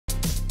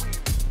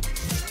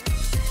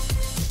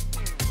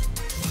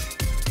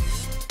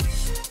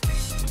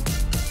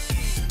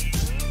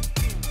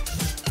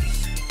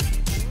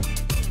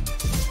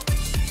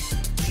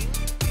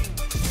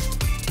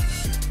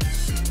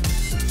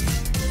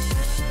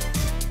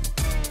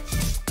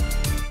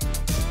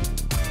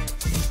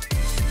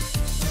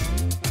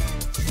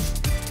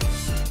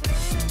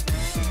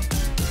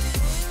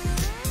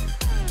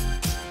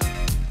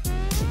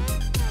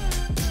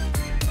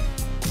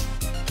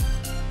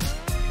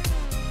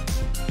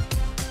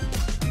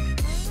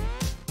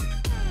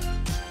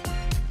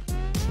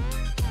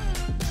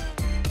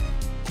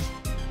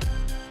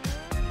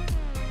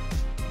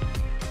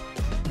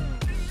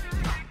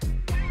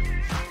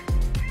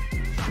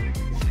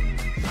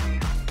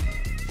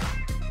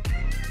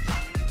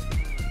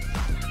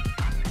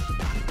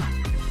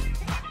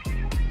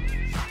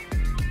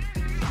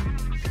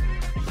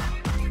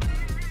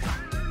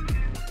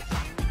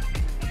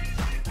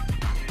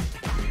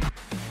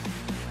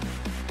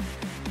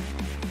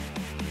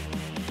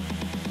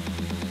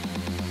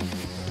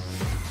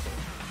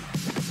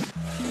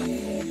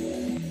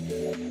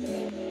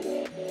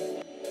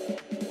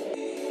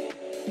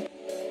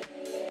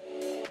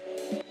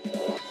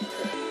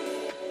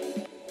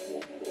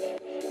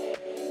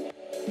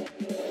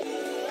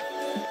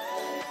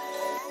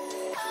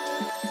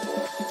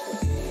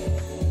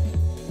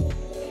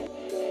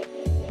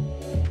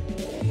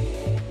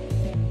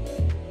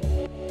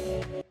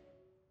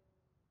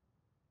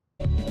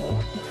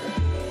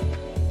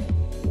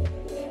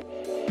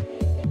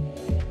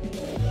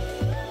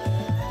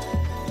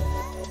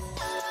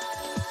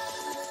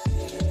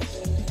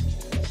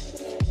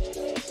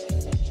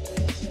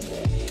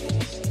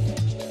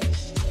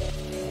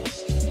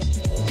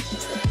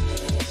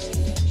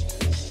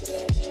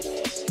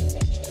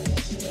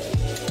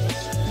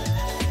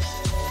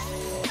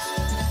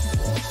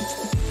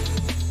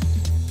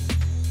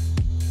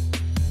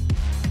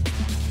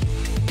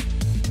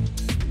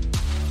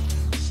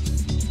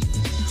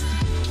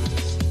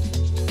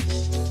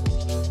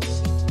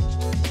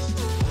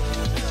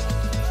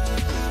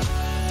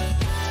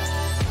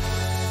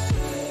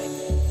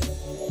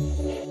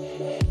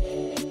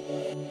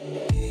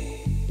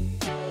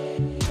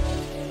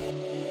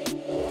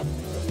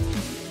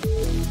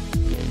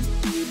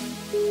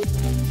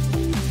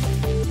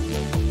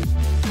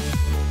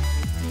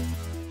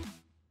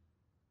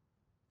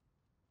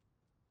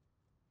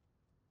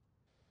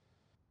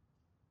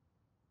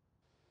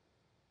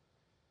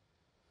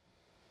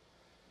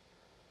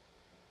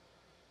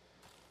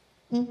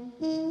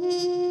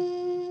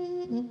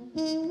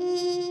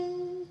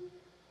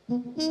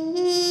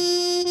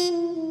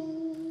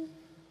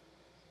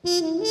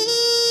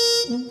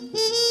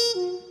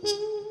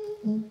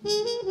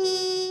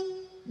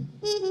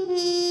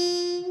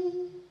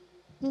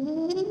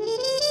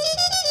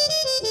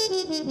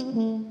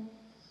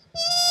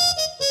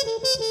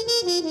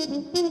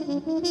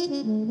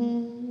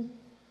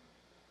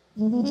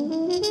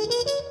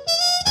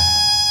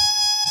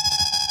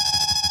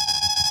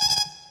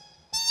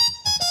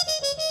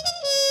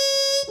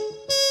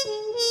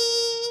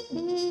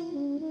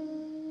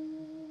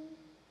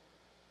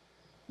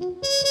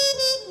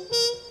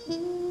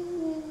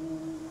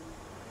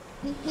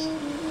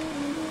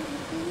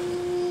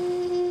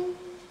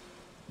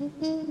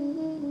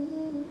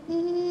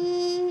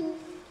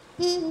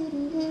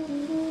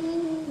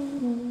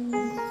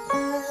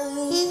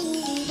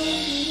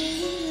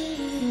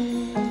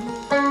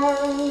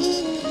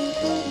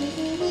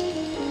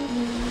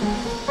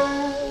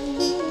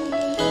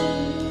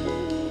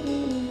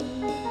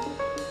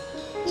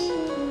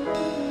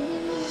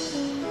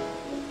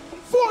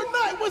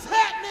Fortnite, what's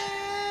happening?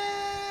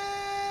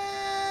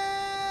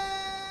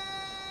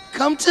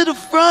 Come to the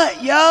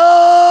front,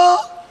 yo!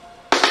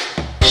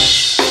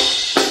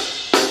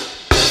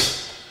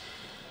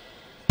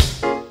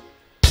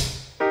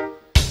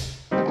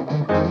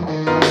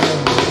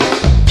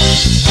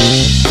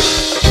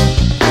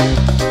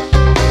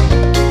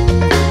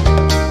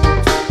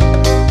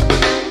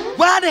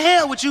 Why the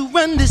hell would you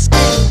run this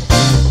game?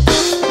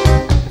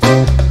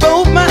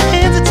 Both my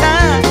hands are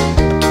tied,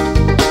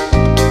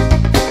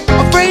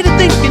 afraid of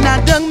thinking I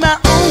dug my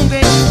own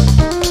grave.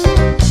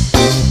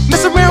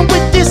 Mess around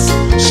with this,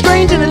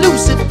 strange and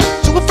elusive,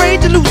 too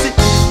afraid to lose it.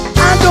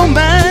 I don't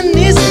mind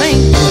this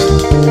pain.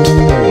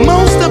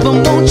 Most of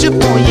them want you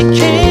for your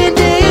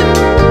candy.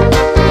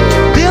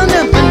 They'll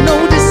never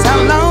notice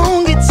how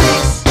long it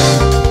takes.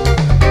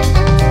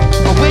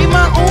 I weigh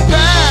my own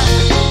pride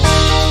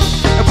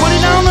and put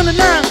it all on the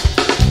line.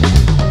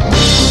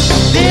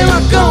 There I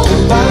go,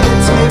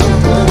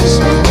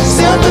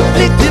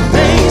 self-inflicted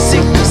pain,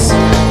 sickness,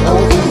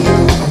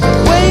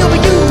 way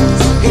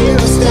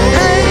overused.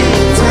 Hey,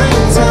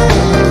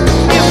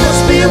 it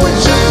must be what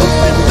you're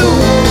going through.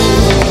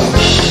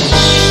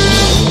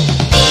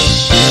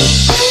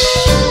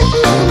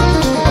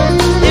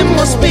 It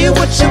must be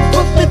what you're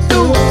going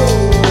through.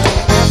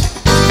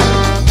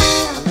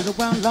 A little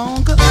while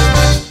longer,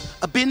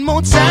 a bit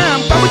more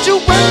time. Why would you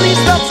run these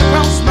thoughts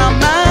across my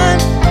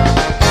mind?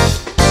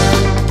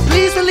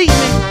 Please believe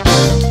me,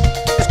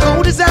 as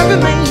cold as I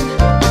remain,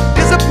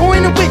 there's a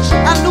point at which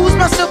I lose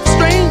my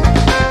self-restraint.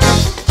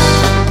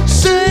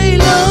 Say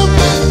love,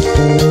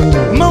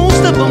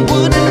 most of them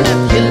wouldn't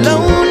left you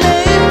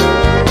lonely.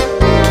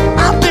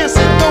 I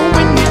fancy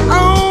throwing it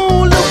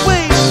all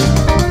away.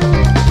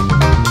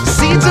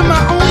 See to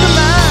my own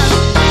demise.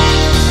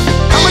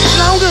 How much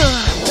longer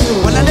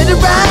will I let it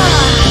ride?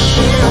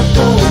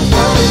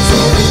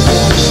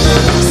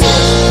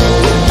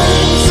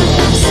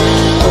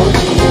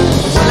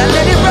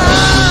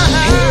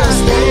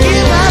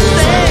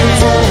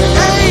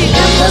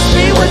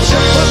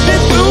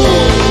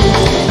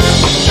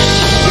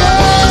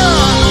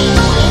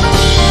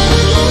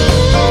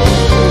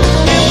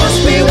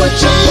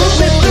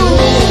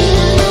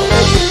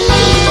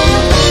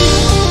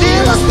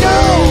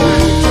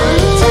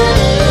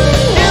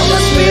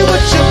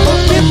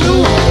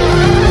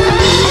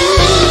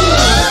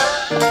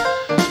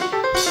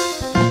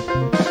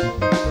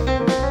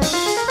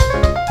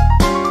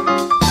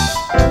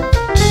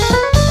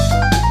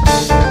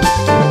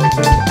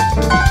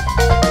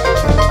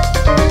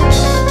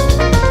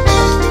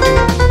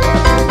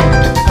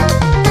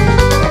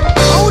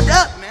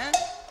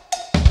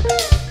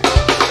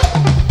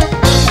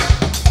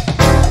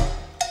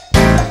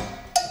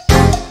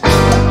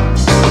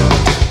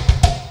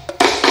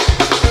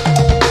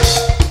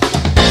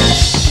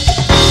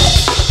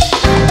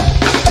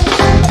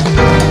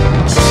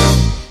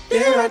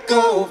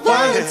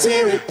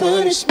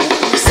 punishment.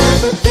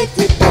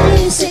 Self-inflicted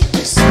pain,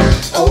 sickness,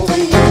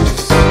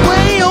 overuse.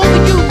 Way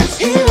overused.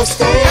 Heroes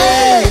stay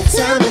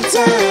time and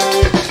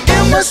time.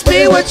 It must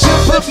be what you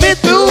put me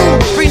through.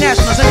 Free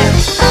nationals again.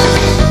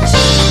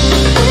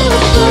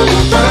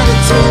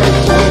 Voluntary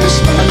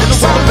punishment. A little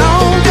while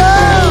longer.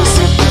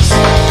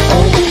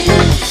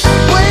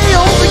 Way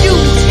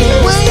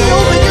overused. Way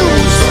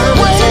overused.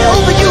 Way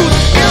overused.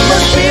 It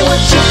must be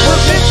what you put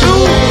me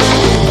through.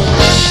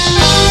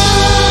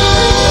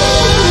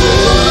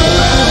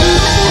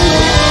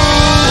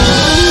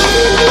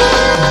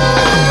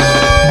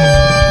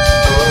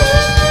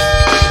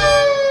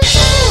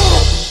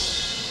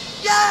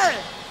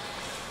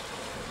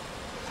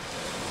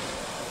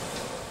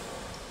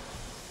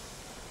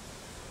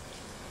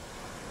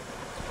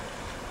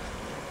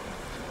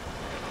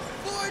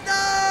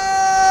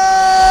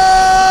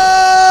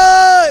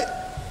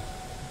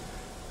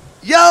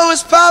 Yo,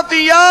 it's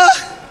poppin', y'all.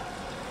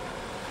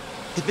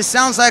 If it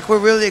sounds like we're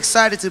really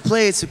excited to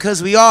play, it's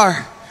because we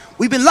are.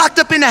 We've been locked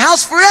up in the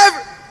house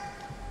forever.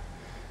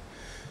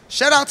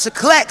 Shout out to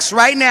Klex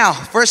right now,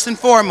 first and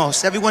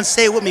foremost. Everyone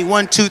say it with me,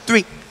 1, 2,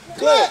 3.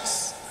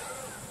 Klex.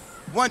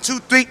 1, 2,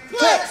 3.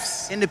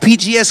 Klex. And the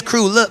PGS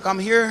crew. Look, I'm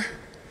here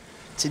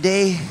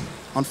today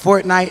on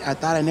Fortnite. I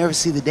thought I'd never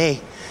see the day,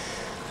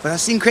 but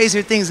I've seen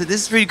crazier things.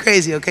 This is pretty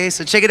crazy, okay?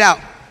 So check it out.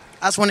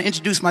 I just want to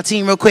introduce my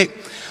team real quick.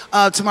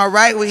 To my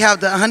right, we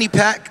have the Honey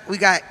Pack. We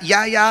got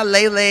Yaya,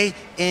 Lele,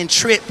 and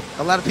Trip.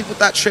 A lot of people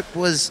thought Trip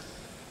was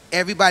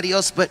everybody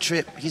else but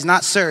Trip. He's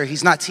not Sir.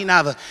 He's not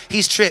T-Nava.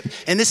 He's Trip.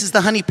 And this is the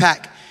Honey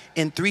Pack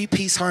in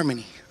 3-piece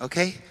harmony,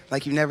 okay?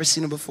 Like you've never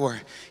seen it before.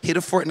 Hit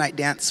a Fortnite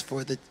dance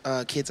for the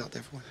kids out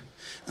there.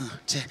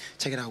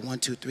 Check it out, 1,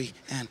 2, 3,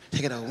 and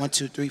check it out, 1,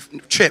 2, 3.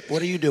 Trip,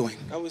 what are you doing?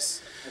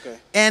 Okay.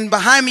 And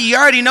behind me, you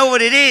already know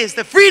what it is.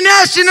 The Free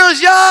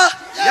Nationals, y'all.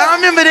 Y'all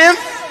remember them?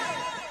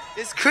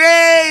 It's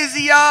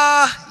crazy,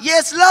 y'all.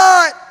 Yes,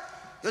 Lord.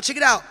 Yo, check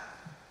it out.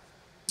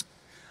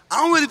 I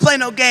don't really play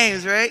no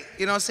games, right?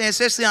 You know what I'm saying?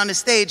 Especially on the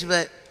stage,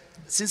 but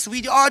since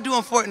we are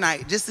doing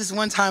Fortnite, just this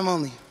one time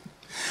only,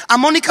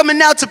 I'm only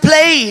coming out to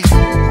play.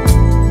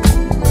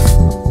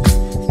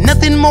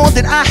 Nothing more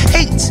that I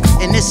hate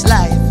in this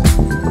life.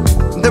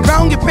 The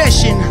wrong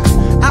impression,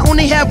 I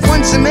only have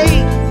one to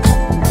make.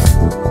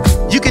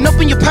 You can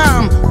open your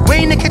palm,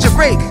 waiting to catch a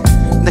break.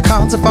 The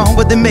cards are falling,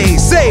 but they may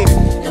say,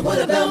 And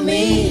what about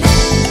me?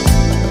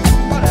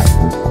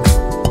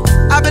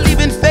 I believe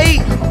in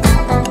fate.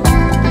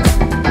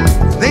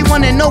 They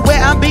wanna know where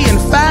I'll be in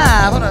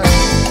 5.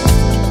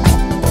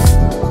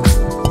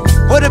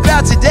 What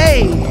about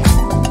today?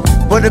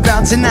 What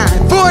about tonight?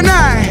 4,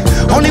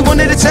 9, only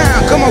one at a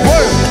time. Come on,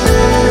 work.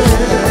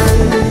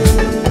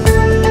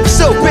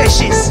 So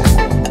precious.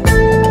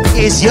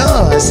 It's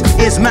yours,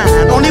 it's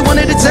mine. Only one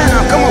at a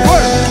time. Come on,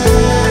 work.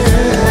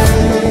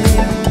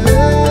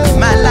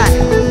 My life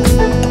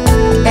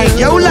ain't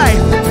your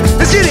life.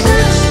 Let's get it.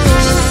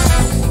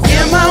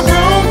 Am I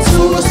wrong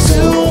to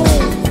assume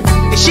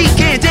that she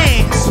can't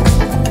dance,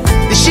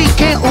 that she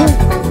can't ooh?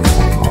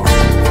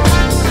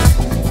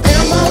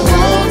 Am I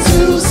wrong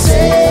to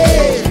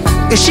say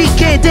That she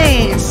can't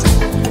dance,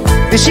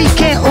 that she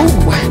can't ooh?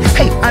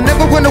 Hey, I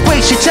never wanna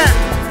waste your time.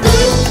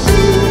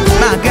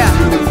 My God,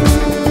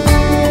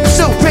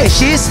 so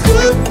precious.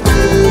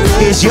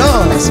 It's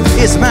yours,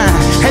 it's mine.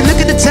 Hey, look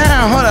at the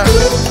time, hold up.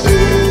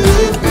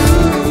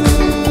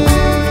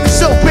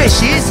 So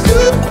precious.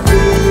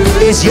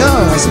 It's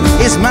yours,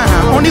 it's mine.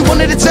 Only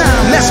one at a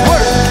time, let's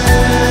work.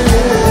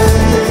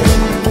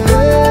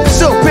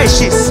 So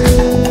precious.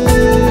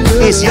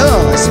 It's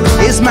yours,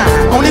 it's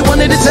mine. Only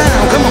one at a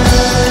time, come on.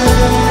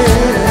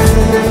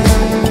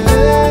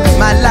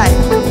 My life.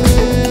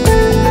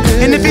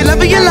 And if you're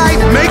loving your life,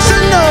 make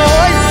some noise.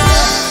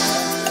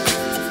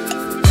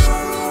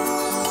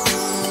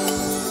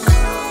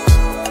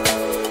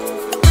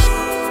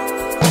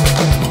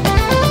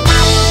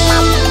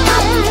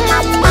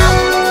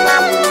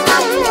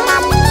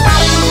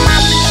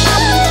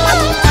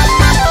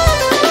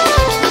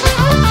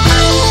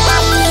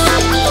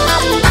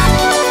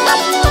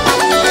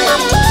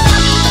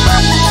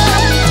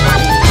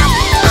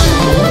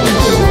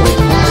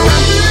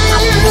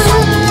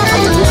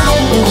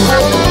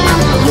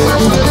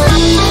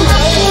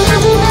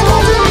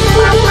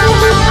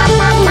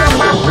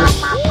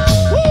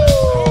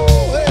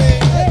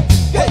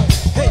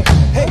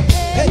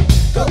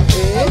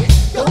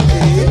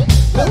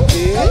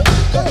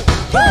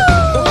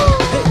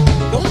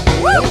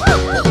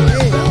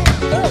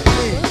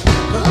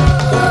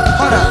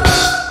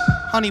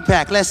 Honey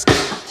Pack, let's go.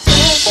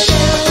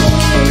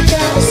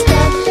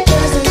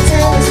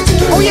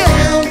 Oh yeah.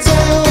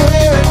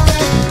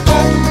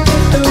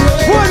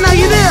 Fortnite,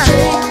 you there?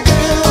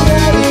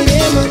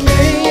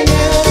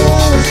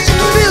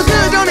 Feels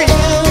good, don't it?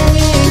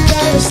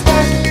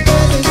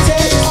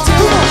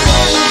 Come on.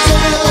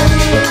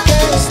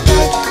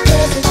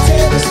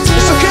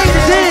 It's okay to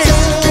dance.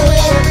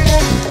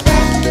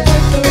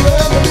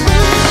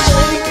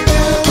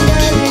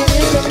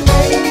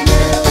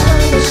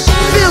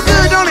 Feel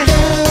good, don't it?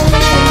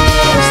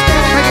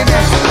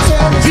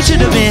 You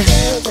should have been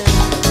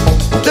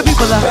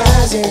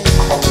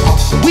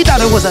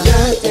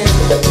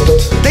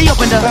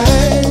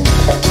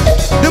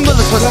Them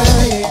bullets was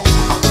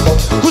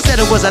who said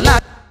it was a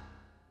lot?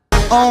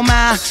 Oh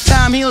my,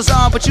 time heals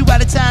on, but you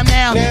out of time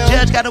now.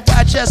 Judge gotta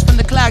watch us from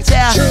the clock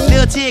tower.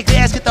 Lil' tear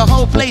gas, get the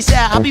whole place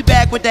out. I'll be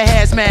back with the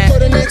hazmat.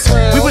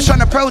 We was trying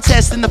to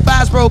protest and the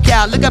fires broke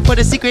out. Look up for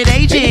the secret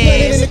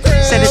agents.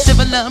 Said it's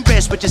civil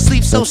unrest, but you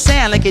sleep so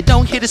sound like you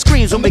don't hear the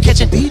screams when we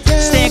catching.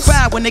 Stand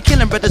quiet when they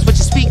killing brothers, but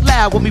you speak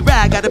loud when we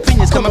ride. Got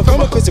opinions coming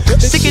from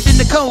sicker than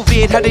the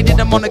COVID. How they did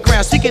them on the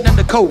ground, sicker than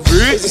the COVID.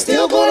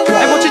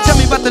 Hey, won't you tell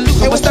me about the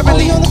loot? What's the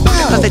relief?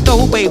 Cause they throw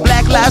away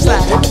Black Lives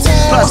Matter.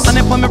 Plus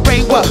unemployment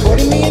rate what?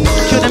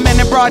 Kill them in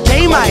the broad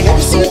daylight.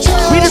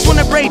 We just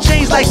wanna break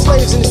chains like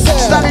slaves.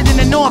 Started in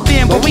the north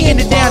end, but we in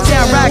the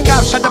downtown. Ride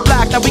cops, shut the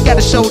block, now we got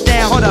a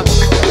showdown. Hold up,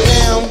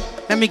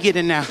 let me get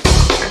it now.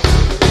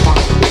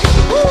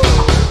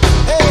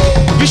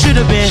 You should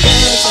have been.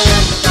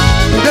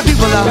 The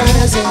people are.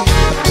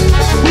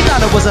 We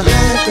thought it was a.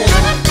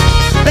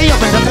 They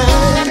opened up.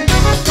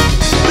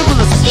 The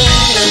bullets.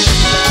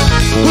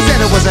 Who said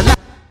it was a lie?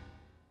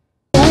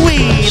 We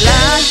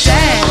like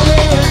that.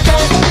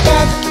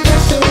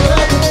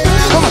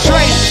 Come on,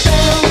 Trey.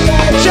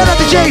 Shout out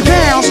to J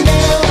Pounds.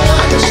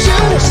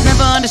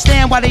 Never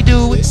understand why they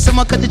do it.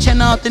 Someone cut the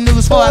channel off the news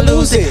before I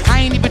lose it.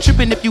 I ain't even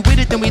tripping. If you with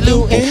it, then we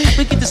lootin'.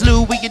 We get this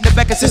loot, we in the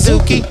back of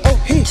Suzuki.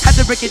 Had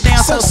to break it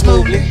down so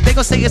smoothly. They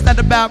gon' say it's not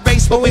about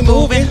race, but we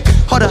moving.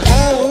 Hold up,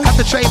 have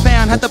to Trey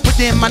Pound, have to put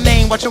in my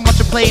name. Watch 'em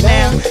play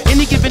now.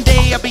 Any given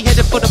day, I'll be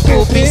headed for the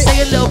pulpit.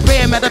 Say a little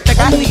prayer, matter of fact,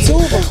 I need.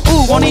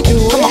 Ooh, want it?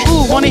 Come on,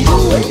 ooh, want it?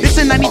 This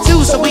in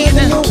 '92, so we in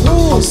the.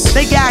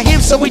 They got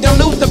him, so we don't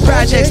lose the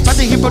projects. About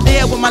to hit for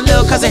there with my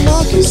little cousin.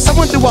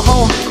 Someone threw a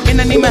hole in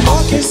the name of.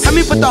 Let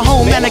me put the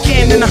whole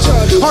mannequin in the.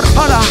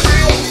 Hold up.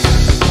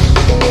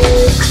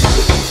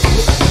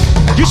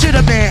 You should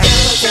have been.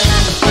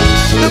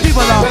 The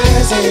people are.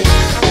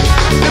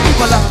 The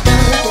people are.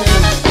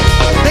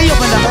 They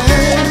opened up.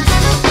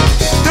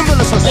 The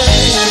bullets was.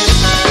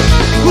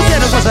 Who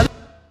said it was a.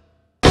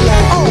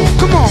 Oh,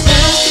 come on.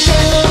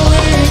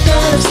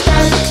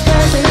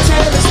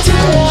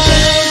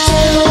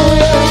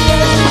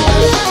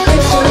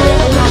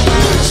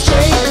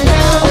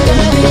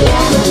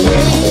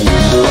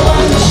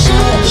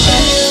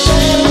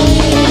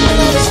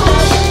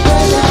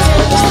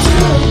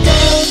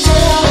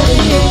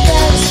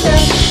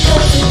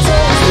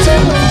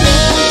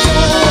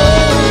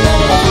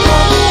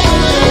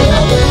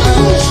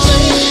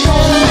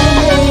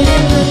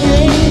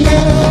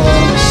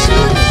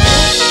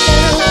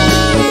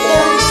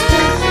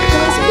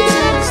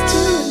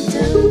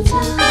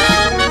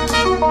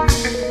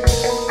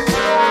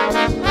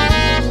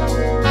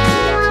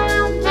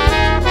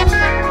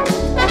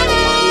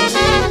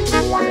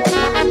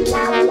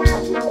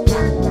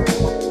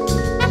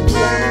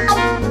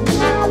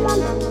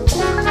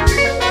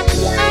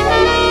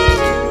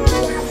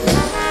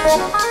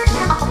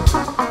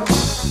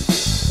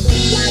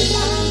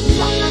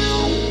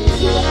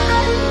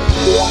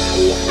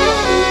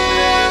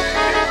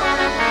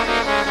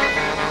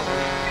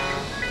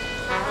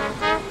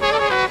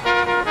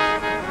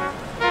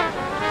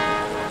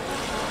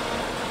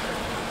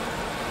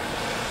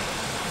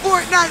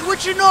 Fortnite,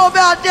 what you know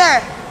about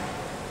that?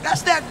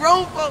 That's that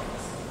grown folks.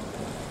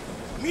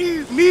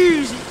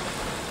 Music.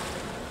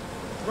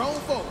 Grown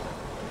folks.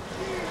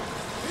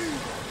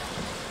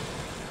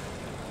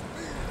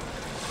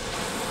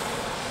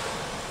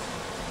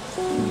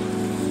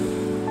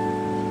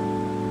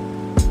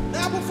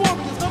 Now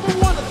performing is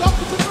 #1, a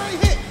Dr. Dre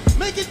hit.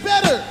 Make it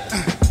better.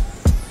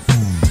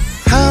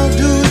 How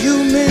do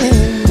you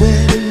mend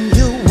when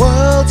your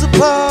world's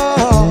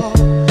apart?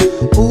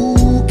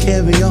 Ooh,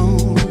 carry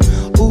on.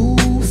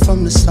 Ooh,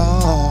 from the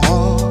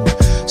start.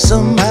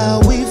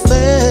 Somehow we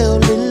fell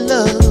in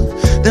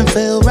love, then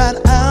fell right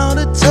out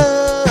of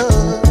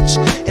touch.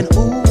 And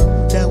ooh,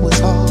 that was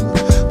hard.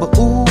 But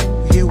ooh,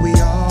 here we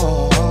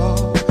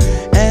are.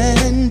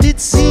 And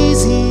it's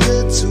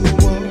easier to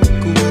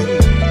walk away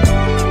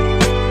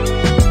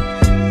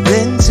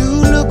than to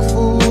look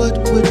for what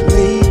would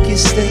make you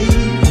stay.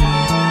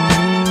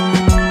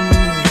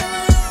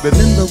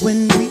 Remember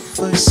when we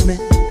first met?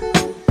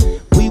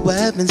 We were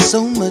having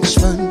so much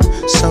fun.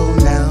 So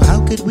now how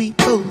could we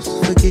both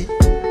forget?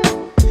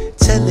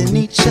 Telling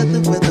each other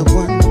we're the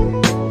one.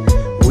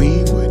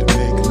 We would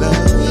make love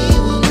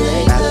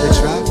at the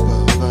drop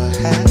of a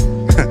hat.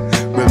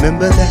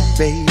 Remember that,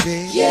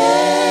 baby?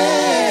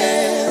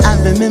 Yeah. I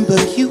remember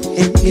you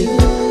and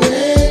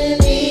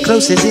me,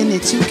 close as any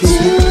two can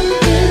be.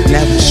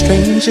 Now we're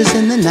strangers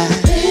in the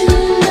night,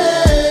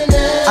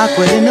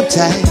 awkward and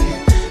uptight.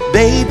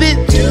 Baby,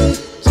 do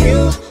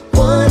you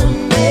wanna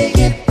make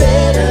it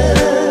better?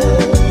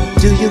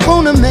 Do you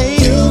wanna make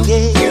it?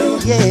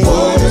 Yeah.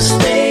 Wanna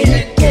stay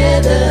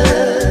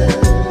together?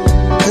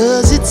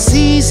 'Cause it's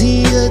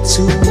easier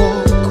to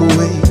walk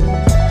away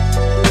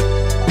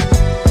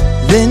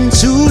than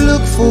to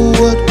look for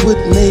what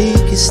would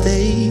make you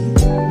stay.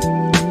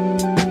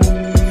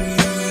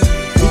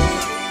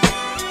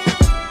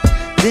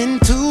 Than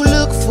to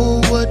look for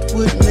what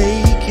would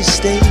make you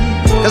stay.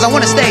 'Cause I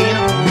wanna stay, you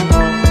know.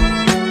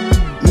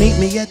 Meet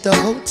me at the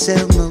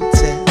hotel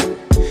motel.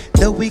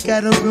 Though we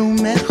got a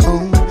room at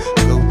home,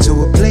 go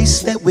to a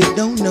place that we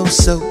don't know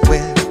so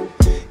well.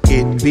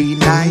 It'd be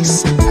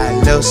nice, I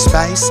love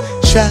spice.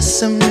 Try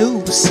some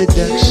new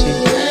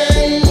seduction.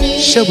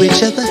 Show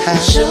each other how.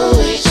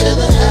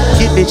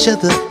 Give each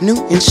other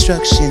new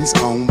instructions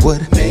on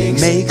what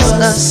makes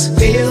us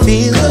feel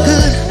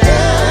good.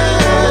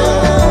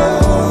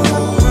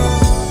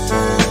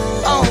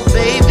 Oh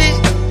baby,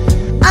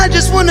 I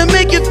just wanna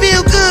make you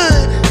feel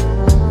good.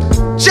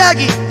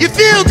 Jaggy, you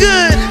feel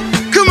good.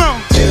 Come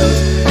on. Do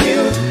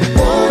you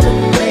wanna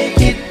make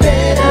it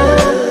better?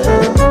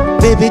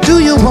 Baby, do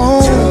you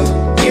wanna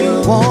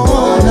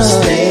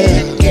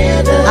stay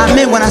together? I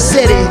meant when I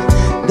said it,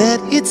 that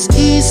it's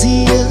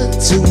easier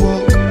to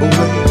walk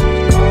away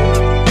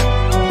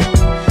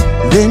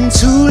than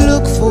to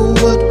look for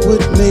what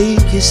would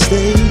make you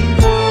stay.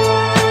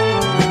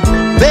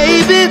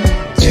 Baby,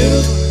 do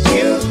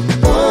you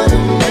wanna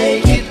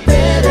make it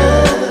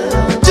better?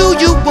 do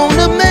you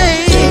wanna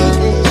make it?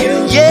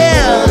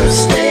 Yeah,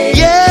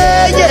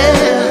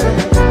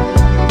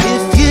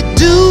 If you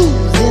do,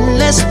 then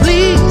let's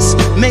please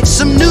make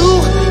some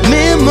new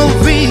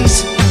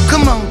memories.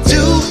 Come on,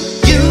 do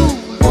you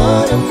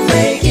Wanna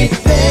make it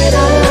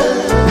better?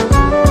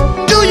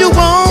 do you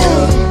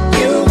wanna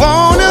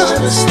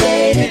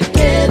Stay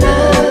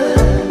together.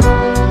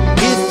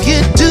 If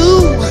you do,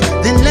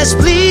 then let's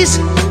please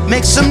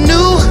make some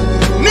new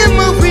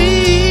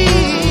memories.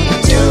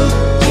 Do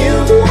you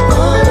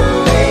wanna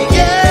make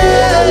it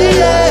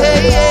better?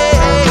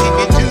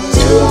 If you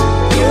Do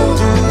you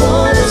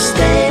wanna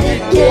stay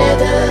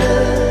together?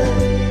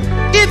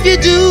 If you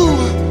do,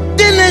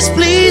 then let's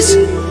please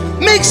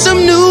make some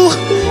new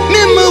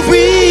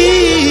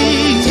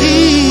memories.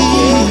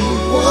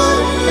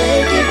 Wanna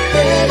make it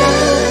better?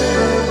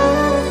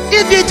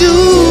 If you do,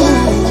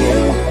 You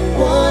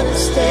wanna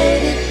stay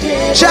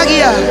together?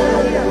 Shaggy out.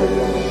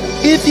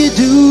 If you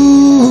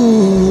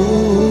do.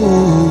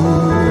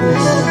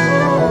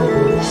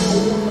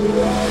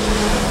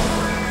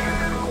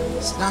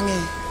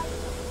 Slange.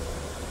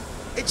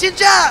 Hey,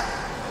 Ginger!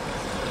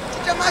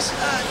 Ginger,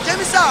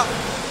 Jamie Saw.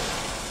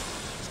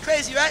 It's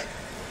crazy, right?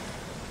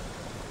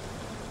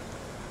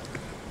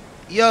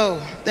 Yo,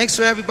 thanks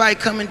for everybody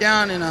coming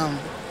down and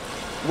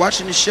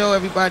watching the show.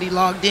 Everybody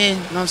logged in.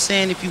 You know what I'm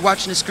saying? If you're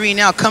watching the screen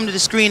now, come to the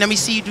screen. Let me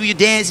see you do your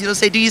dance. You know what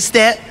I'm saying? Do your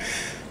step.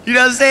 You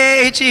know what I'm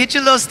saying? Hit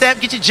your little step.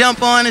 Get your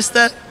jump on and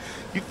stuff.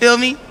 You feel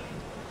me?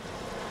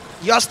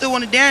 Y'all still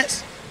want to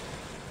dance?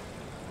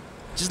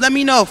 Just let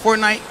me know,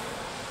 Fortnite.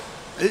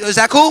 Is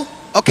that cool?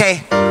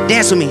 Okay.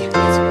 Dance with me.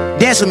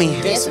 Dance with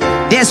me.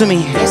 Dance with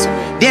me.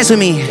 Dance with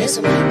me.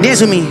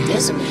 Dance with me.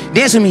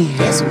 Dance with me.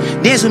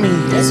 Dance with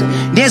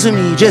me. Dance with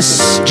me.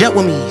 Just jump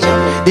with me.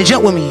 Then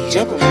jump with me.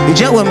 Then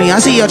jump with me. I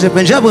see y'all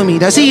jumping. Jump with me.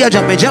 I see y'all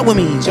jumping. Jump with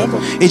me.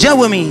 And jump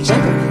with me.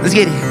 Let's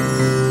get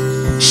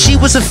it. She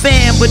was a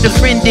fan, but the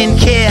friend didn't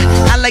care.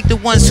 I like the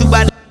ones who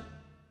I.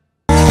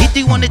 If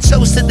you want to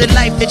toast to the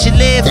life that you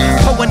live,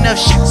 pour enough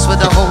shots for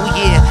the whole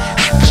year.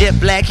 Jet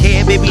black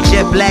hair, baby,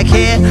 jet black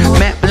hair.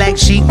 Matte black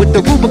sheet with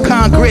the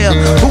Rubicon grill.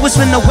 Who was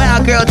finna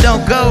wild, girl,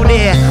 don't go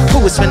there.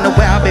 Who was finna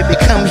wild, baby,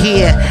 come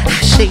here.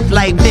 Shaped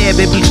like pear,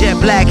 baby, jet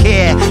black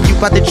hair. You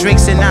bought the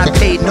drinks and I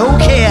paid no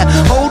care.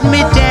 Hold me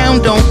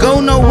down, don't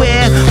go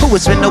nowhere. Who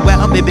was finna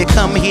wild, baby,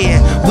 come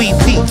here. We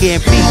peeking,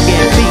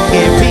 peeking,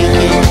 peeking,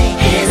 peeking.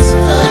 Hands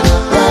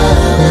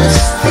above us,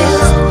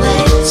 feels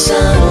like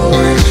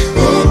someone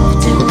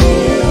lifting me.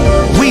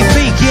 We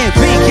peeking,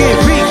 peeking,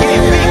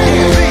 peeking,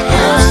 peeking, peeking.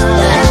 House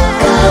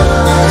like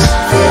ours,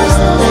 feels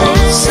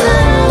like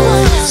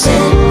someone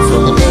sent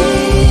for me.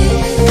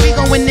 We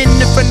going in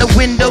from the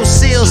window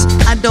sills.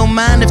 I don't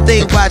mind if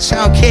they watch,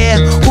 I don't care.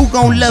 Who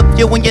gon' love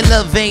you when your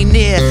love ain't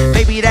near?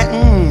 Baby, that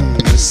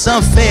it's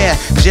unfair.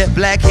 Jet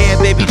black hair,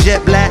 baby,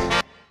 jet black.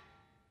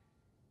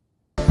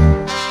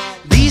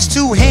 These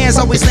two hands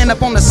always land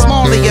up on the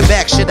small of your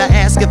back. Should I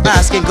ask if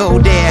I can go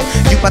there?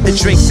 You bought the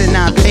drinks and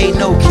I pay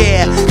no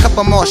care.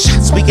 Couple more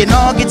shots, we can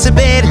all get to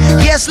bed.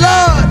 Yes,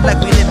 Lord, like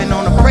we living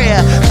on a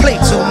prayer. Play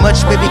too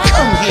much, baby,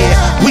 come here.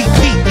 We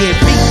peeking,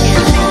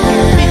 peeking,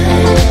 peeking,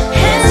 peeking.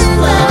 Hands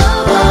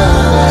above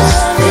us,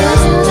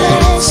 feels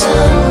like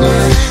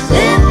someone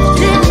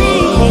lifting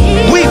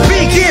me. We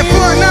peeking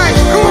for a night,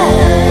 come on.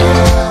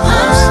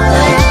 House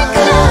like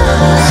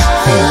ours,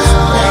 feels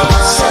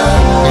like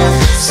someone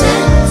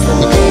sent for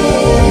me.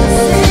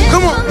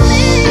 Come on.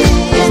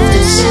 If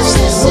this is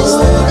the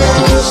system, then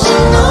you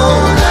should know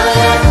I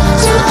have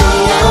to be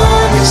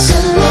honest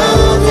and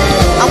love it.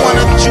 I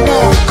wanna get you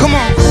on, come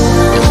on.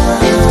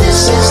 If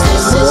this is the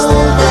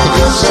system, then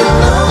you should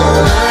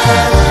know I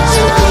have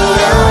to be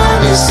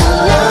honest and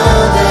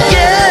love it.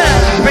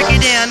 Yeah, break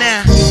it down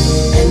now.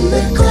 And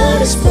the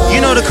coldest part, You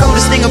know the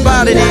coldest thing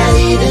about it not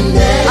is even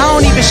that. I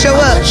don't even show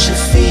up, I should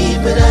feed,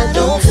 but I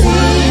don't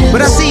feed.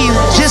 but I see you.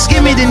 Just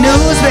give me the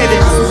news, baby.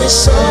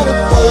 Miss all the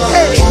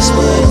parties,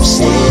 but I'm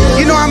still.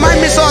 You know I might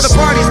miss all the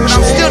parties, but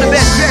I'm still the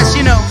best dressed,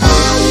 you know.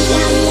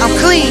 I'm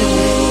clean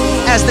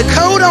as the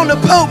coat on the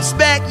Pope's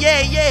back,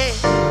 yeah, yeah.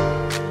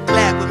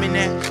 Clap with me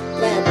now.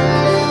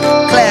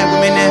 Clap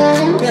with me now.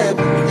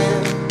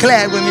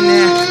 Glad with me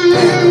now.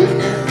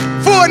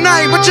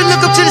 Fortnite, but you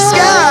look up to the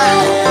sky.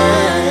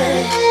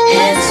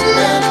 It's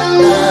not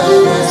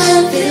love,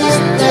 feels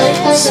like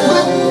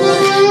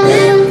someone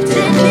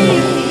lifted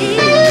me.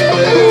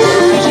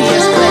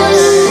 PGS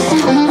class.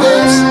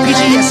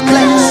 PGS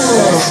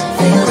class.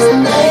 Feels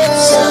like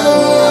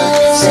someone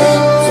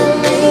sent for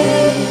me.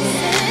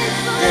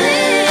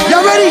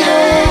 Y'all ready?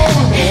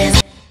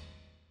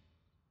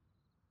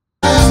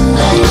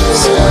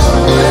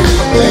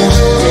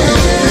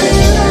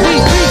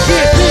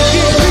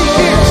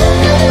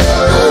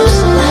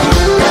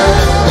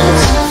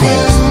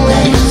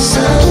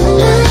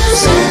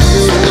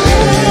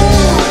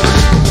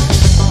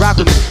 Rock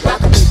with me,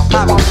 pop with me,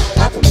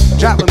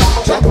 drop with me,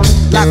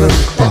 lock with me.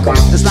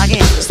 It's like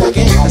it, it's like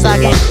it, it's like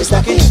it, it's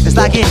like it, it's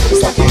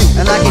like it,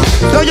 and like it.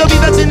 Throw your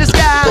V-Bucks in the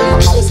sky.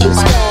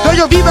 Throw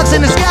your V-Bucks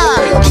in the sky.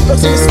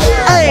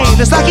 Hey,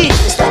 it's like it,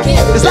 it's like it,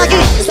 it's like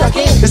it,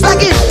 it's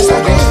like it,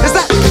 it's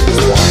like.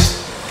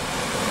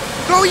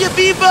 Throw your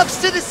V-Bucks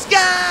to the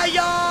sky,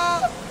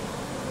 y'all.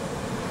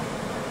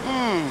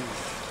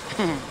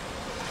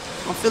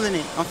 I'm feeling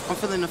it. I'm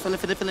feeling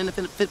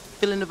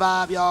the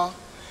vibe, y'all.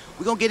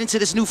 We're gonna get into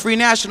this new Free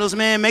Nationals,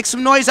 man. Make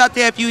some noise out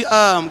there if you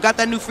got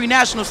that new Free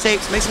Nationals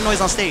tapes. Make some noise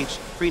on stage.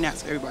 Free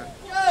Nationals, everybody.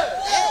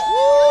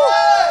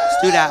 Let's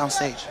do that on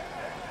stage.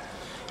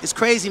 It's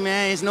crazy,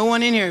 man. There's no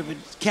one in here but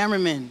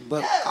cameramen.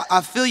 But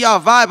I feel y'all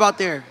vibe out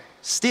there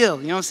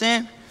still, you know what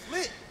I'm saying?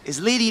 It's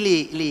litty.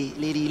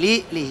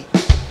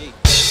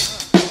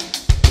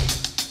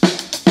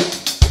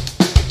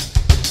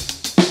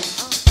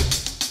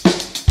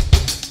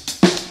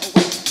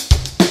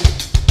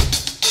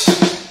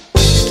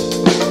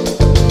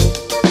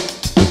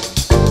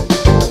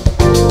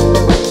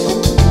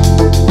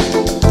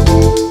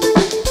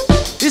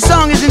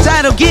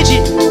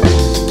 Gidget.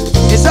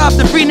 It's off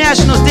the Free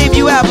Nationals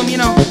debut album, you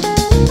know.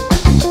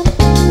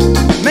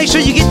 Make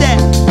sure you get that.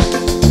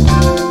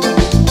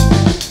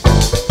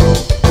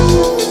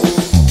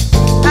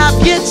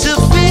 I've yet to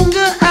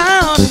figure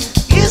out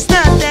it's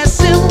not that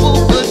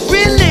simple, but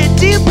really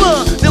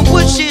deeper than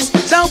what she's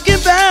talking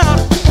about.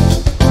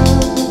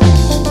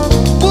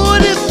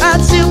 What if I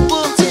tip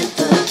her?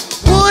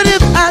 What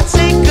if I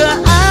take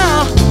her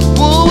out?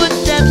 What would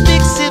that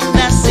fix if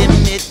not send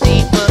me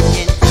deeper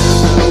into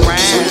the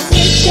ground?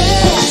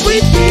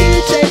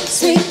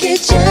 Sweet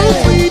kitchen,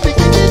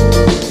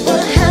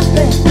 what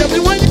happened? Tell me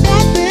what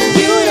happened.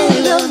 You don't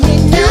love me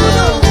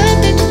now.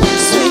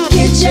 Sweet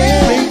kitchen,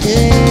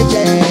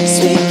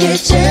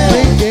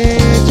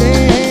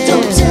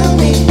 don't tell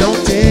me.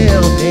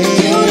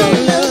 You don't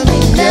love me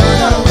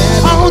now.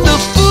 All the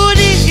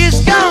footage is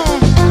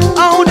gone,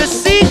 all the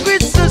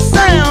secrets are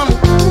sound,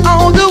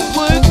 all the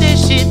work that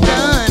she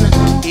done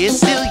is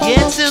still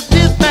yet to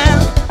be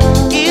found.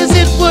 Is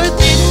it worth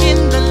it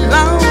in the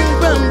long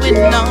run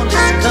when all is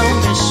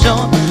coming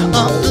short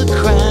of the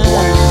crown?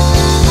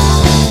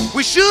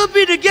 We should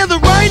be together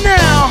right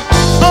now.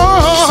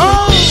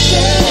 Oh,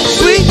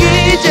 sweet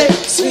kitchen.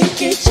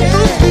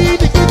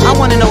 I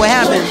want to know what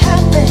happened.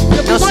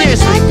 No,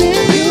 seriously.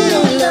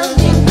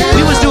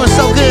 We was doing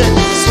so good.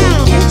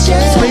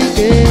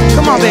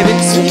 Come on, baby.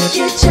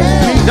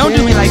 Don't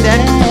do me like that.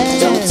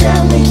 Don't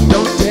tell me.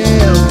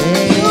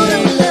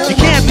 You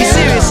can't be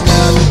serious.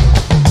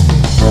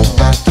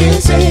 I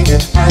can't take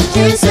it. I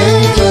can't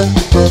take it.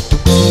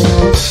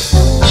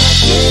 I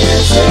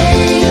can't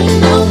take it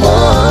no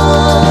more.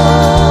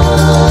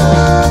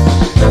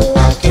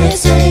 I can't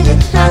take it.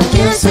 I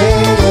can't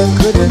take it.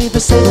 Couldn't even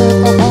say that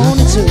if I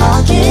wanted to.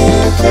 I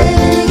can't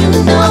take it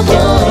no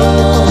more.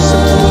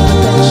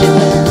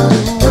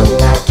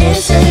 I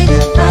can't take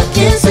it. I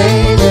can't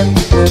take it.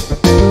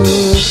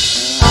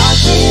 I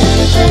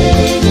can't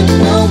take it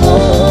no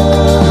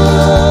more.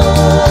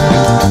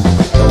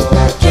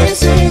 I can't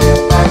take it.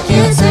 I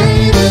can't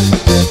take it.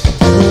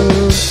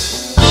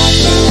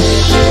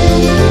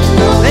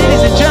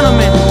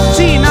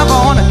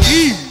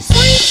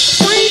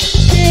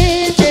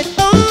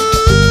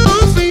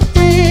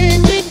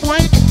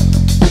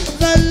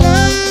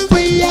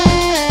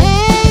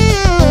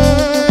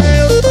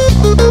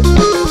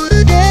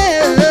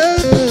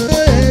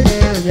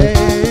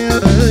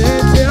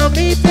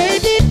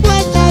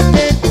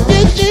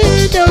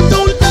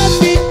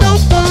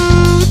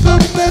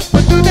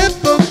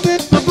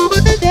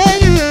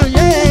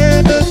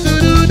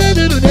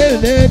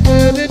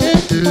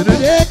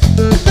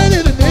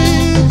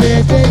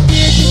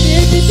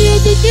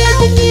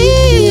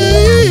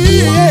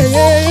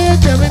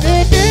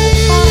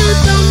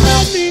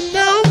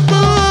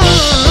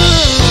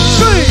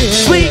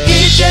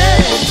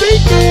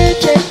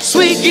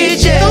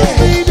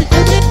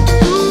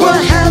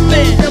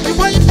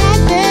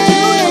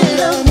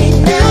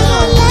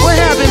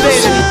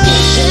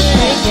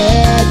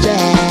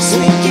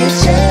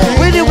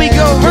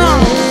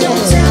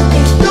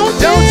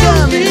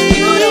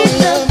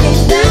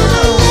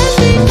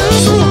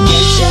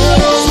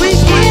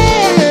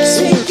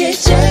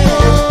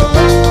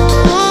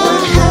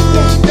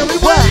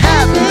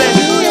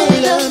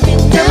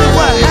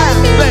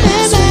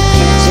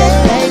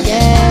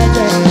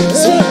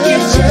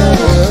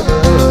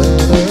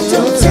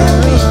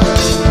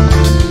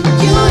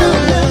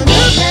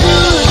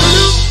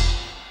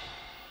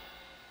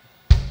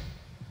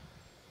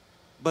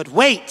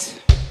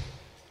 wait.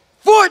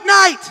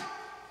 Fortnite!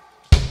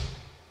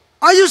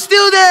 Are you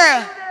still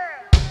there?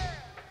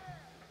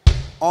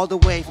 All the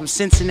way from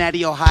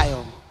Cincinnati,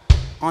 Ohio,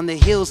 on the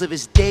heels of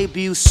his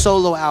debut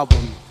solo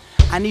album,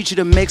 I need you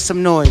to make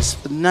some noise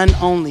for none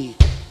only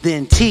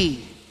than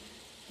T.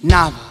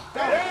 Nava.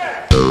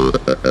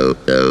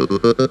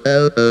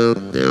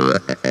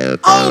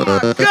 Oh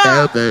my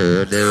God!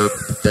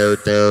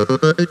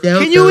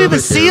 Can you even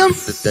see him?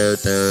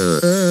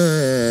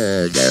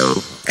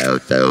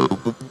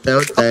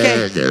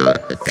 Okay.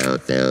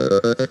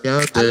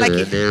 I like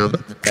it.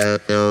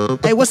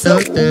 Hey, what's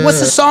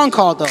the song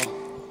called though?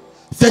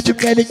 Said you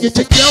better get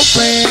your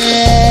girlfriend.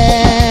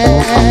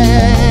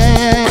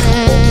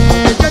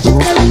 Said you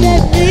better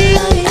get me.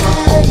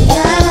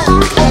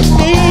 Get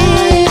me.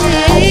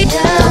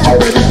 Said you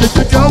better get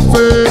your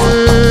girlfriend.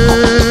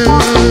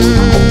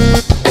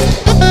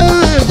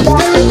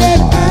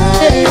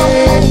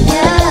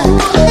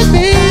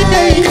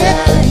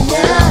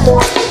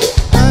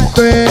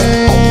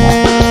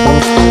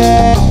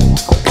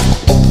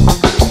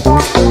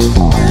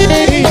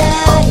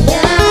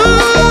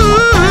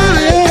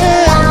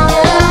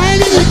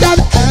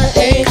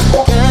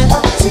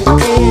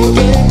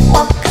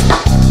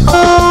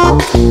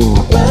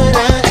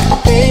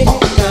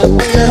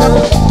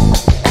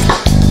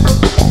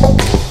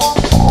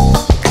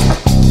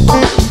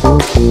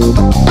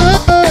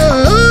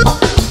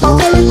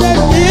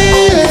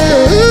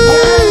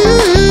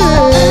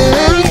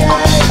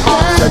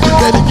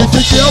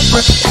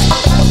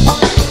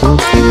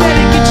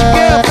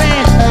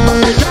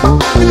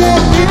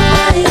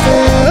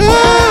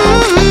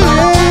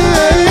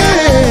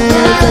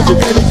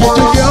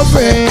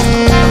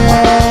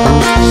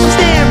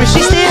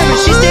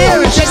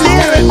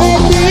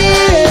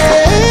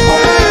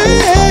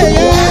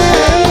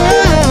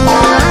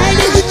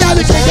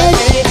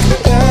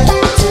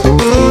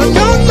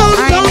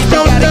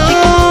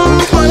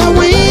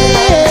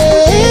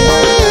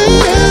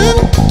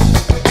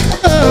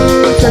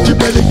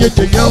 Get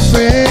to your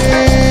friend.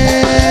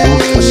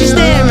 She's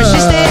staring,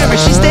 she's staring,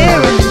 she's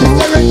staring. She's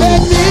staring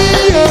at me.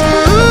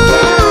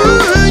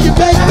 You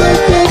better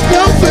get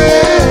your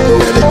friend.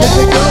 Better get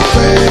your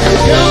girlfriend.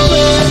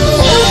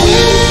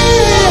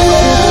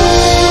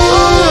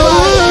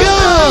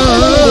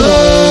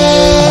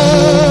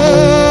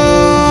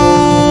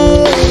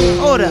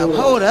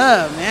 Hold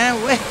up, man.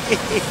 Wait.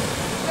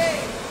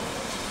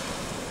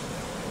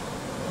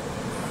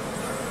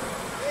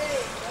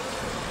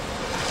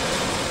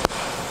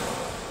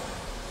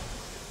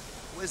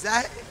 Was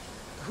that,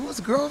 whose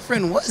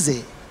girlfriend was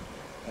it?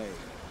 Hey.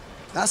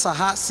 That's a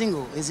hot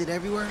single. Is it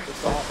everywhere?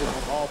 It's on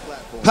all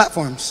platforms.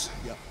 Platforms.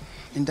 Yep.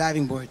 And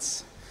diving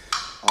boards.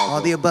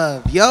 All the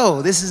above.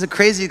 Yo, this is a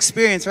crazy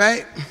experience,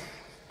 right?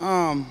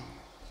 I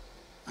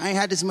ain't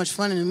had this much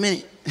fun in a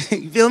minute.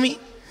 You feel me?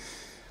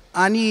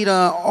 I need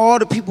all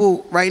the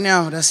people right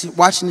now that's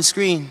watching the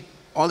screen,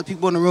 all the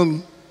people in the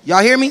room.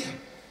 Y'all hear me?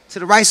 To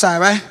the right side,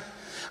 right?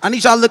 I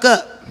need y'all to look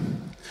up.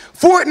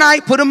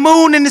 Fortnite put a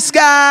moon in the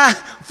sky.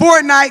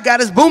 Fortnite got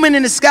us booming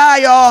in the sky,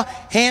 y'all.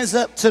 Hands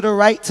up to the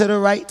right, to the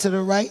right, to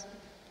the right.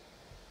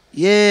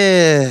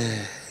 Yeah.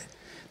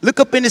 Look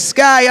up in the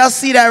sky. Y'all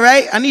see that,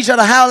 right? I need y'all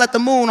to howl at the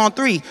moon on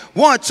 3.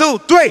 1, 2,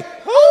 3.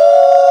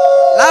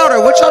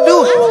 Louder. What y'all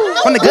doing?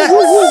 From the guts.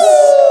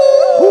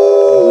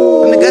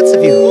 From the guts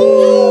of you.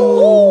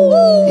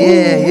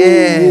 Yeah,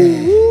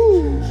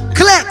 yeah.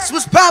 Klex,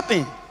 what's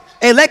popping?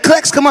 Hey, let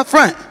Klex come up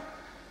front.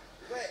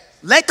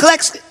 Let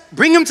Klex,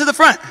 bring him to the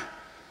front.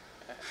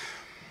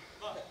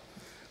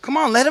 Come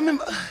on, let him in.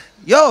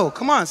 Yo,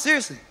 come on,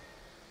 seriously.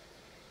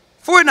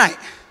 Fortnite.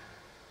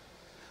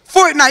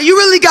 Fortnite, you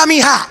really got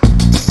me hot.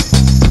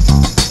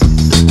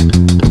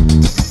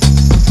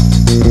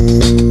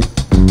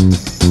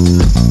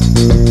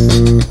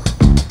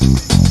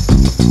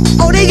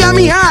 Oh, they got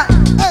me hot.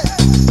 Hey,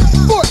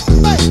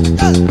 Fortnite,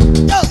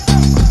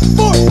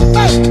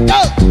 Fortnite,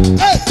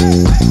 hey,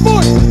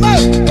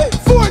 Fortnite, hey,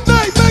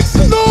 Fortnite, make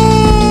some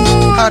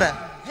noise. Hold up.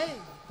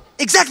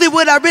 Exactly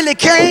what I really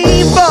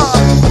came for.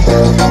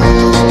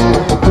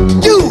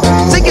 You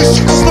taking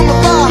shots from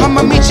afar,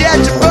 I'ma meet you at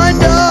your front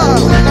door.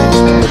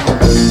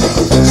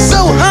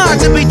 So hard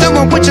to be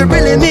doing what you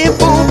really meant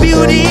for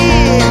beauty.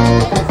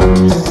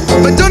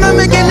 But don't I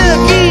make it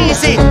look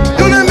easy?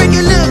 Don't I make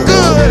it look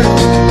good?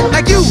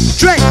 Like you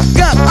drank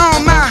up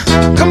all my,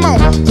 come on,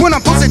 what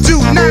I'm supposed to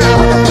do now?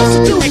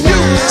 And you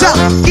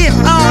talking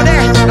all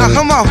that, now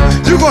come on,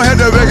 you gon' have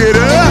to back it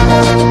up.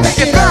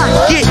 If I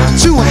get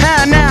too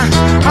high now,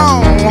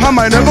 I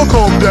might never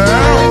come down.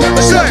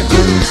 Say,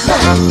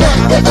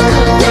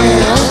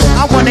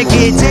 I wanna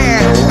get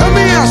down. Let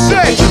me out,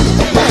 say,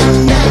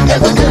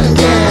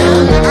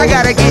 I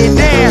gotta get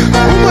down.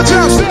 One more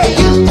time, say,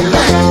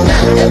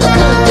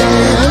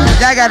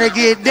 I gotta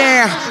get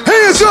down.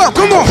 Hands up,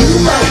 come on.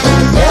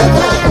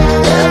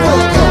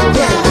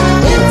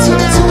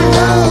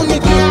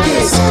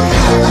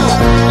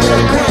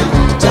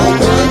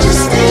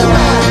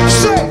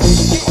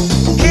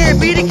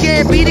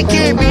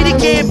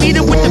 Can't beat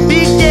it with the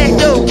big deck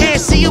though.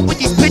 Can't see it with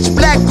these pitch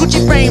black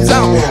Gucci frames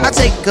on. I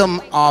take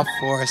them off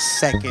for a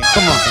second.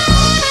 Come on.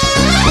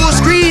 Full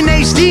screen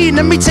HD,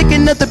 let me take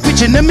another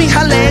picture. Let me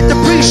holla at the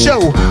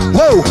pre-show.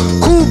 Whoa,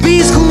 cool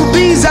beans,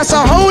 that's a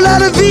whole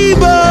lot of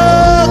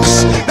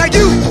V-Bucks. Now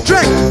you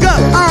drink up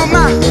all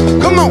my,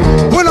 come on,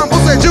 what I'm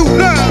supposed to do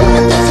now?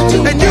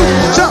 And you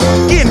jump,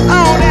 get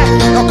on that.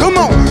 Now come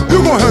on,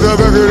 you gon' have to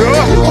back it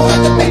up.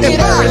 If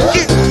I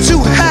get too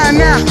high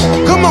now,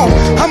 come on,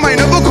 I might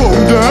never go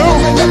down.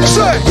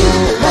 Say, you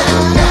might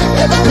not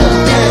ever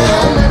come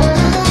down.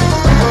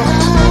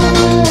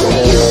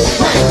 You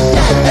might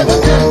not ever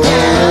come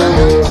down.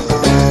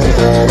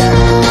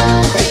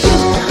 You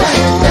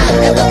might not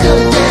ever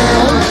come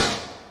down.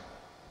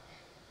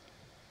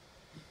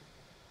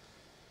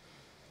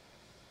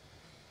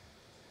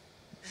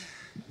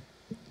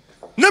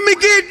 Let me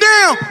get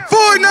down,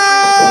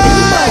 Fortnite!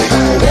 You might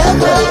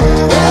never,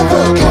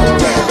 ever come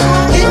down.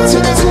 It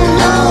took too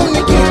long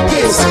to get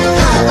this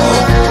high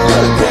off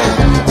the ground.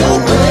 No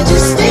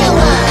budget, stay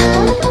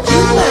wide.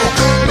 You might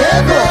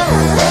never,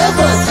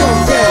 ever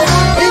come down.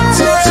 It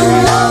took too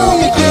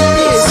long to get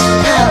this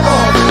high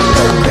off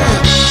the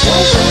ground. No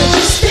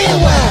budget, stay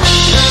wide.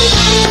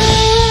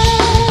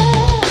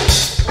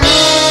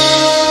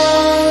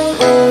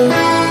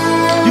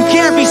 You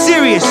can't be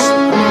serious.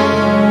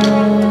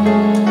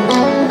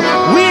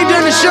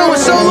 Show it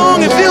so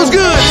long it feels good.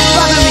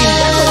 Rock with me,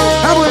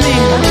 rock with me,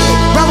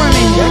 rock with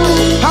me,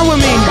 rock with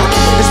me.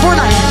 It's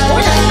Fortnite,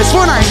 it's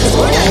Fortnite.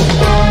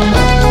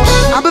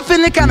 I've been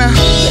feeling kinda.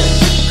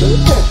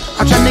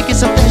 I'm trying to get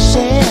some fresh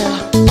air.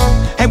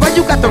 Hey, why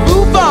you got the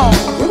roof on?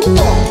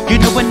 You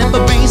know it never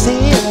rains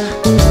here.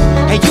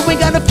 Hey, you ain't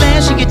got a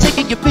flash, you can take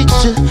your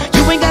picture.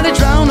 You ain't gotta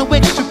draw no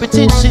extra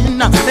pretension.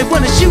 No, they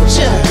wanna shoot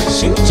ya.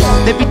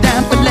 They be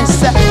down for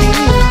less out here.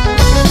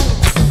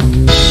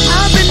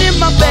 I've been in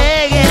my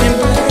bag and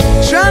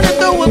trying to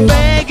throw a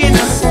bag in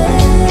us.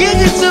 Get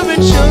it to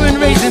insurance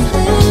raising.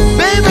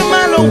 Baby,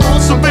 my don't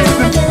want some baby.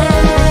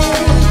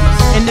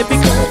 And if it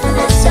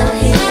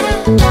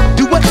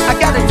do what I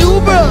gotta do,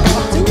 bro.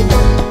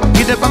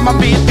 Get up on my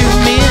bed, feel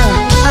me.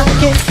 I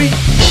can't be.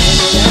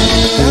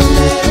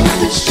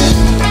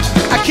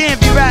 I can't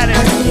be riding.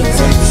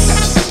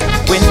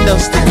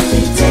 Windows tint.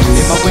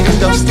 In my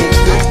windows tint.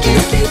 I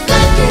can't be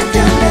blocking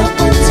down that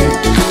one tint.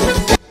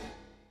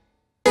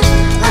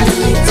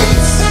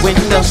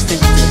 Windows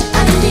tint.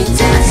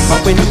 My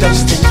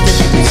windows tint.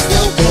 It's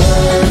so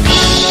good.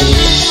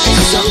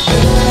 It's so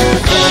good.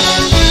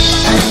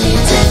 I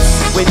need tints.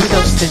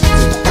 Windows tint.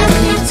 I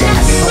need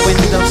tints. My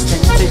windows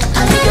tinted.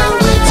 I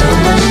going to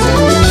my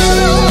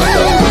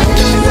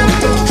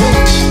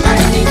I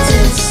need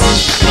tints.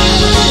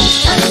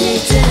 I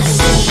need tints.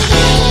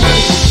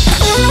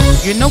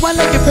 You know I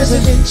like it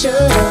presidential.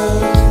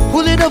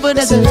 Pull it over,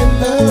 that's a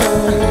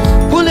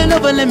limo. Pull it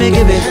over, let me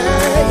give it.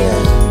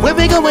 Where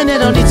we going, they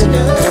don't need to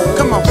know.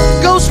 Come on,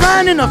 ghost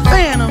riding in a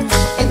phantom.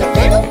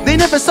 They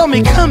never saw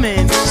me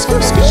coming.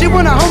 She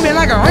wanna hold me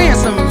like a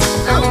ransom,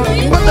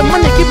 but the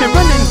money keep me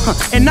running.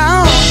 And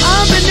now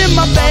I've been in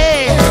my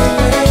bag,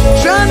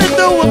 trying to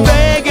throw a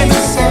bag and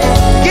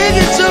get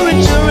it to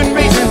insurance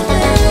reason.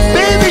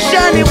 Baby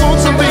shiny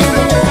wants some baby.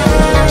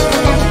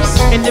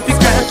 And if you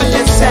cry for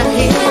this out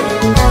here,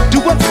 do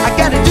what I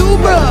gotta do,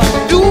 bruh.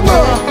 Do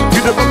bruh.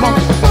 You never know.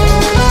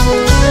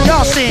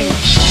 Y'all sing.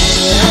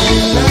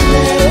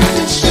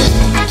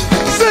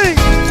 Sing.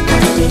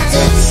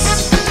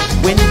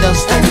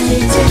 Windows tint.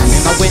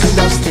 My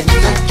windows tint. I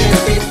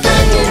can't be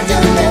flying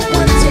down that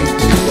one tint.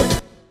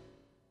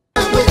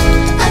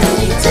 I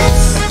need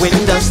tints.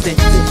 Windows tint.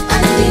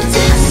 I need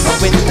tints. My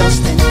windows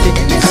tint.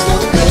 And it's so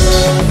good.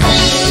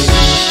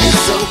 It's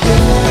so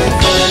good.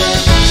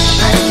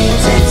 I need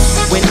tints.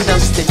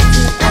 Windows tint.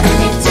 I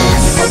need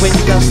tints. My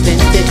windows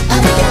tinted. I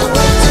got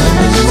way too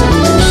much to do.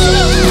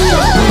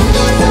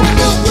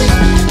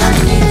 I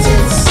need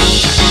tints.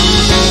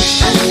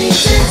 I need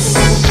tints.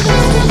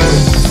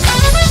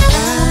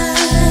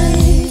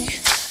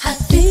 I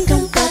think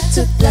I'm about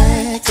to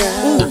black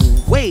out. Ooh,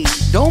 wait,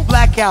 don't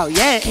black out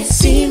yet. Can't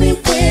see me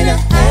when I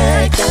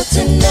act out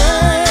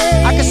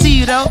tonight. I can see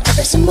you though.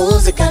 There's some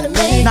moves that gotta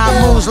make. Not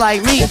moves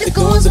like me. If it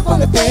goes up on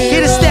the bed,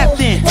 get a step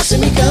then.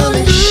 Watching me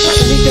coming,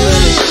 watching me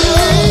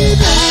coming.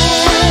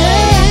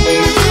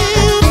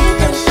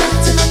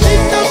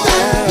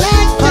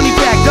 Honey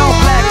back, don't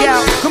black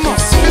out. Come on.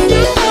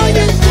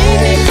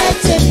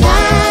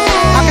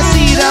 I can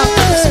see you though.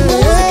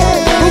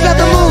 Who got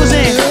the moves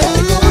in?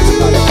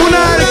 Who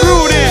know how to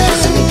groove then?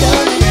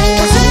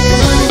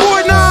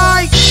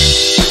 Fortnite!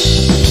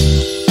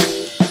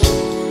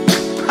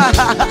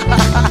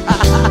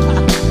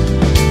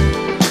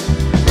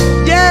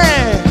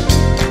 Yeah!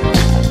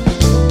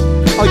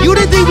 Oh, you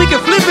didn't think we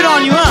could flip it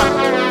on you, huh?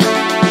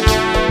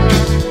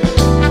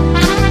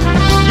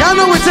 Y'all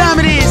know what time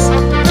it is.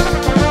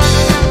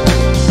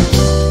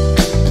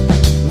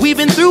 We've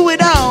been through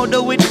it all,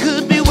 though it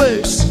could be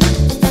worse.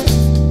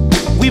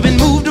 We've been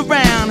moved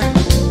around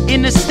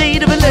in a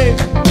state of alert.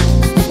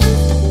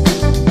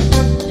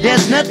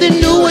 There's nothing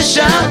new or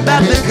sharp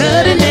about the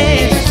cutting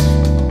edge.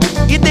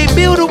 If they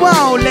build a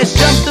wall, let's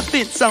jump the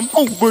fence, I'm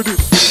over this.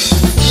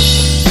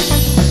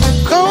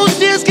 Cold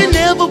stairs can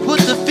never put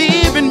the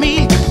fear in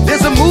me.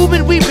 There's a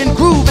movement we've been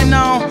grooving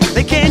on.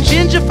 They can't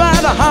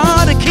gingerfy the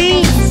heart of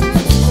kings.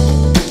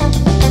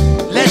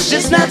 Let's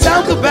just not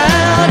talk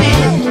about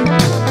it.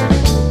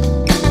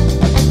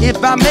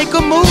 If I make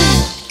a move,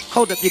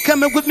 hold up, you're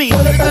coming with me. Come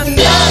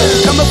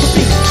up with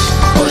me.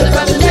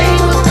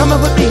 Come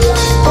up with me.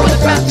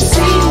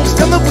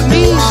 Come up with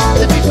me.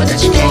 The people that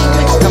you came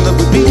with. Come up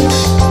with me.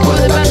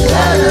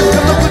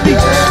 Come up with me.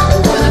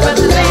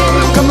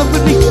 Come up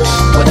with me.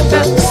 What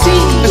about the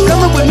sea?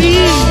 Come up with me.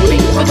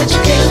 People that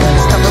you came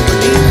with. Come up with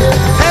me.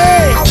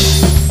 Hey.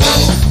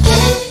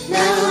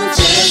 Now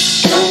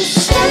just go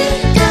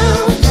shake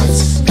down.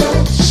 Let's go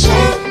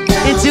shake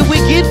down. Until we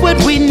get what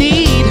we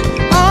need.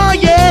 Oh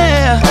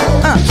yeah.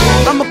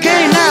 I'm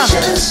okay now.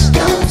 Just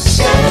go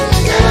shake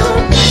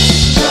down.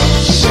 Go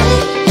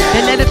shake down.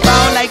 And let it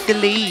fall like the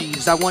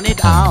leaves. I want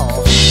it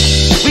all.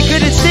 We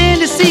couldn't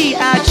stand to see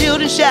our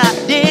children shot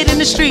dead in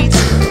the streets.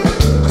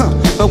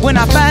 But when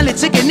I finally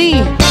took a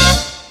knee,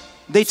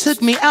 they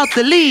took me out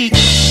the league.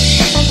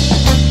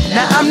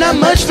 Now I'm not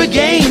much for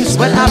games,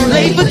 but I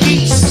play for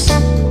keeps.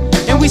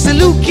 And we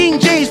salute King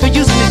James for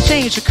using the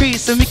change for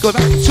creeds. So we go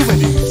back to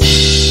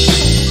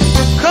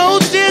it.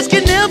 Cold stairs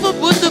can never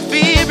put the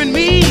fear in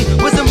me.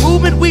 Was a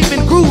movement we've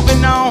been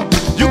grooving on.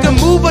 You can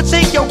move or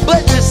take your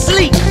butt to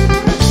sleep.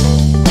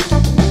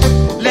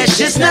 Let's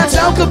just not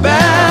talk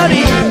about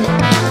it.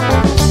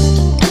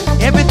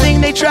 Everything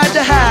they tried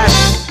to hide,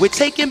 we're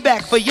taking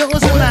back for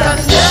yours and mine.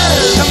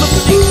 Come up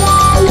with me.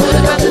 What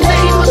about the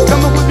name?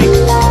 Come up with me.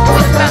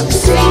 What about the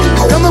sea?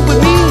 Come up with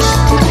me.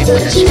 The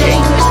people that you came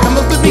with. Come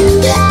up with me.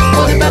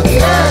 What about the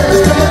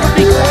love? Come up with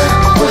me.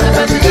 What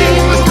about the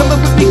name? Come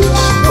up with me.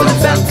 What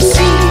about the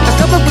sea?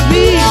 Come up with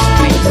me.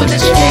 The people that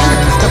you came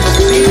with. Come up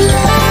with me.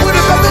 What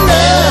about the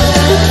love?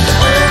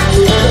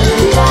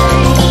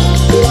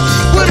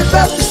 What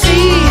about the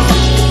sea?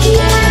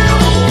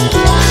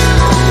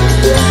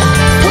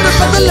 What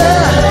about the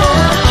love?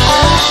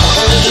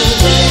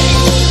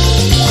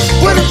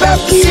 What about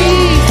the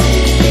sea?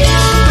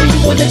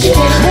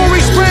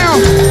 Maurice Brown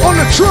on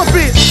the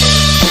trumpet.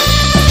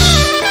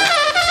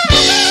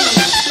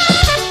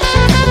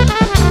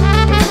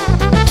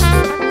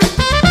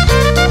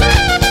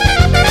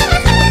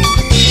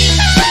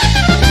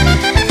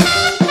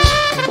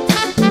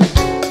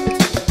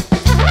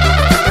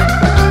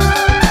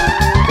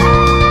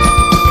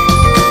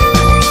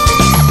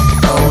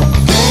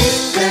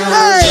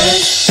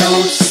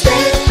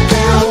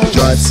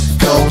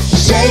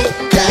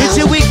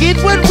 Until we get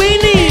what we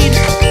need.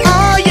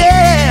 Oh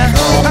yeah.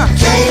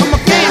 I'm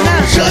okay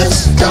now.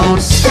 Just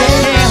don't stay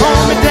Can't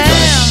hold me down.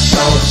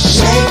 Don't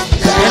shake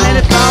down. And let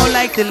it fall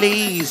like the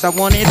leaves. I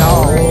want it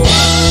all.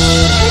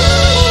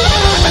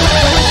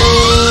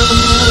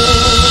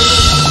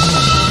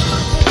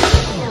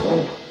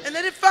 And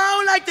let it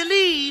fall like the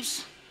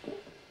leaves.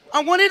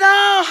 I want it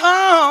all.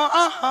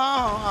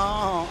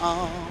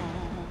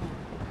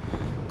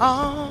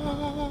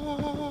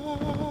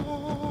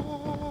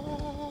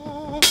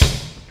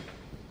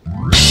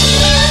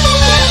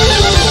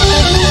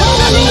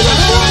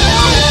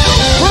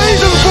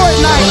 Praise him,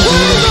 Fortnite.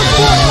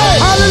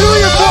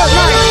 Hallelujah,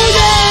 Fortnite.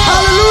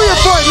 Hallelujah,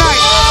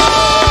 Fortnite.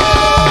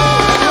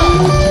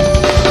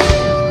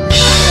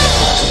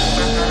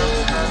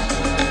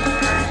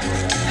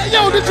 Hey,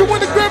 yo, did you win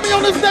the Grammy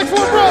on this next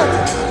one, bro?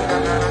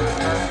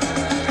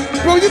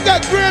 Bro, you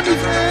got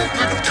Grammys, man.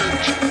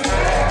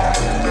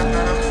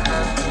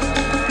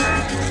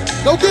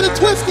 Don't get it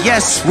twisted.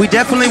 Yes, we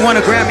definitely won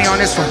a Grammy on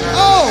this one.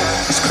 Oh.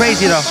 It's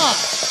crazy though.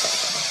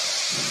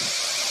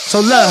 So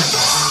look,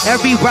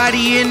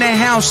 everybody in the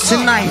house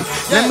tonight,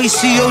 let me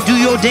see you do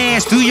your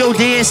dance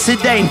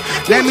today.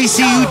 Let me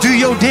see you do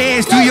your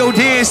dance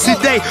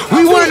today.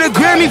 We won a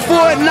Grammy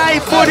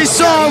Fortnite for this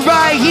song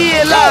right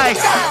here. Like,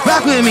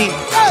 rock with me,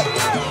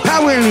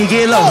 rock with me,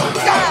 get low,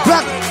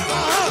 rock.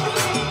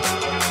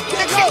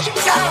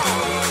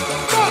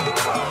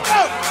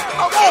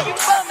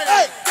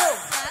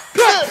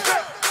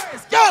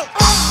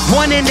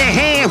 One in the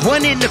hand,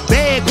 one in the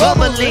bag,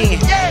 bubbling.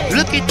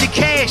 Look at the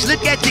cash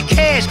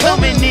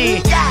coming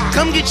in.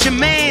 Come get your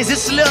mans,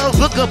 this little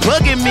booker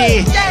bugging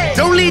me.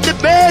 Don't leave the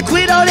bag,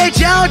 quit all that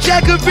jaw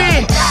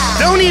jackery.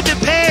 Don't even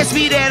pass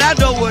me that, I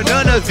don't want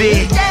none of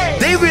it.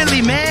 They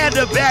really mad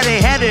about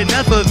it, had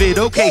enough of it.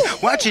 Okay,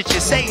 watch it, you're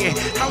saying,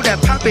 how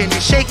that popping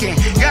and shaking.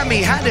 Got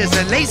me hot as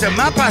a laser,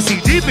 my posse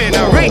deep in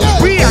a ring.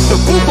 We out the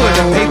boom for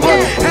the paper,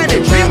 had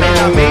a dream and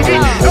I made it.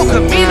 No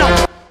Camino,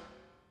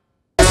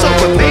 it's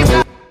over,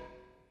 baby.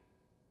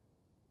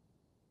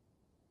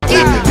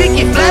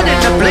 Picky flat in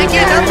the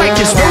blanket, I might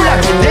just roll out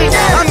today.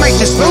 I might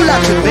just roll out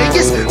to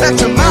Vegas, back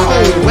to my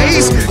old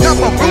ways. Got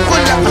my room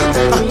full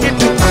of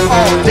into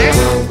all day.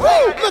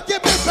 Woo, look at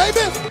me,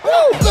 baby.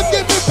 Woo, look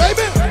at me,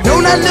 baby.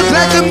 Don't I look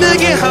like a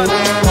million?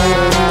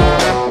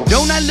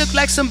 Don't I look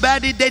like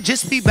somebody that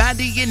just be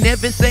bodying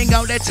everything?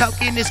 All that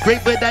talking is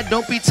great, but I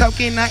don't be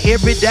talking. I air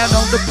it out.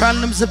 All the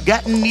problems have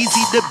gotten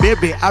easy to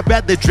bear it. I'd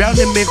rather drown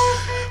them in,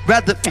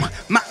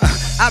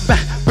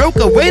 broke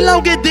away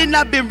longer than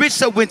I've been rich,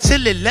 so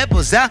until it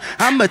levels out,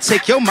 I'ma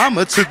take your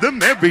mama to the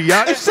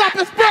Marriott. It's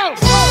something bro.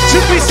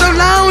 Took me so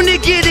long to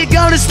get it,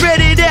 gonna spread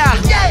it out.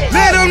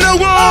 Let them know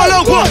we're all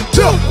on 1,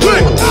 2,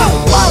 3.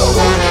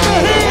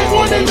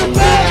 One in the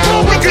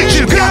bag. Look at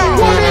you go.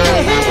 One in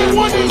the hand,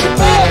 one in the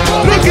bag.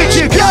 Look at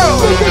you go.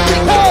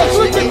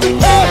 Look at the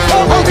cash.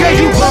 Okay,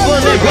 you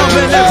bubbling,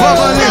 bubbling,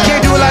 bubbling.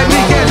 Can't do it like me,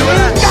 can't do it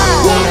like me.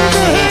 One in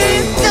the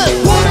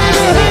hand, one in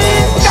the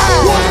hand,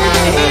 one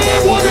in the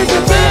hand, one in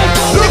the bag.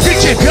 Look at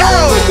you go.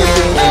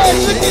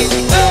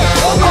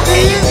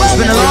 It's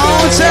been a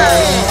long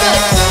time.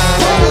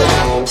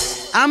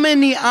 I'm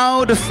in the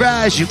all the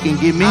fries you can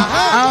give me,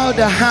 all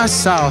the hot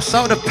sauce,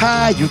 all the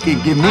pie you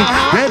can give me.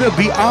 Better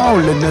be all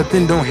or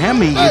nothing, don't hand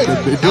me either,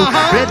 but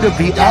better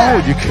be all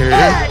you can.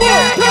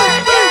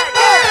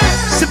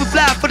 Super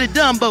fly for the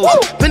dumbos,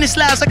 plenty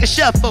slides like a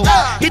shuffle.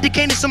 Hit the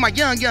cadence on my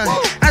young.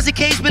 Isaac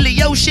Cage,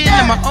 Billy Ocean,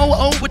 and my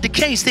old with the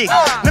cane stick.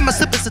 Let my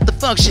slippers at the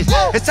function.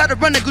 It's time to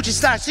run the Gucci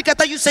slide. Chick, I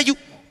thought you said you.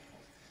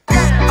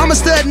 I'm a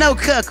stud, no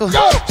cuckle.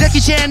 Jackie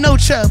Chan, no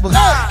trouble.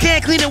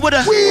 Can't clean it with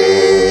a.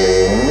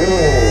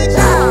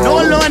 No,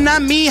 Lord,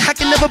 not me. I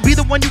can never be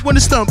the one you wanna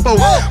stump for.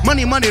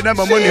 Money, money,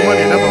 never money,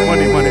 money, never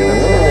money, money,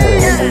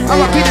 never.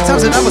 I'm a Peter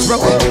Thompson, I was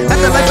broken.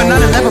 After life, a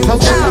 9/11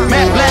 potion.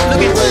 Matt Black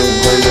looking.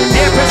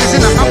 Dead presents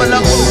in the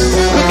envelope.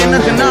 Cooking the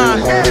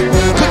canard.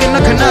 Cooking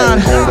the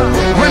canard.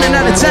 Running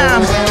out of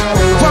time.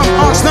 From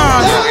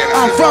Oxnard.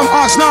 I'm from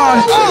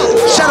Oxnard.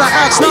 Shout out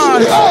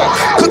Oxnard.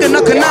 Cooking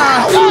the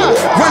canard.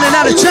 Running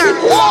out of time.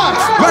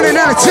 Running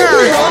out of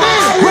time.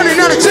 Running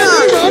out of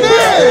time.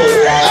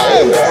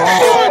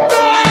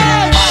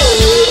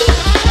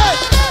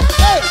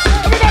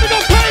 Everybody go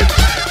crazy.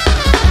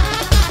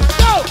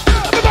 Go.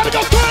 Everybody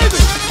go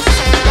crazy.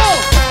 Go.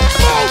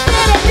 Move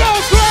better, go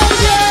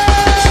crazy.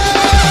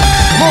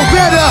 More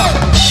better.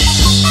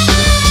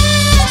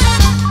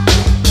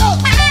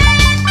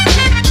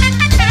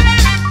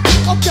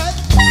 Okay.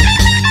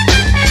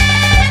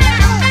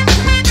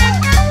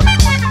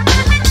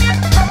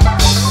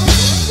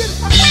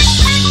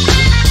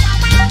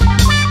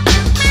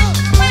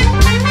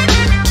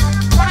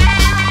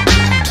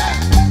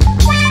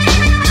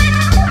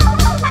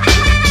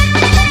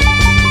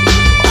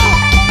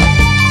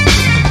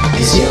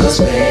 It's yours,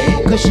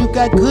 babe. Cause you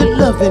got good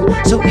loving,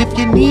 so if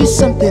you need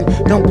something,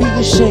 don't be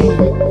ashamed.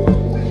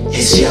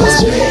 It's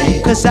yours,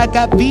 babe. Cause I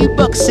got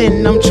V-Bucks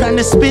and I'm trying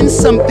to spend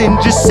something,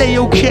 just say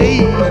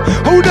okay.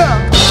 Hold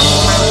up.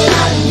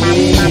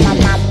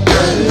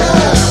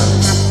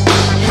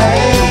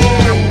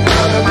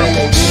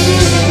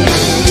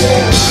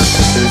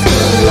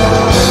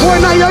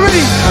 Fortnite, y'all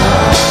ready?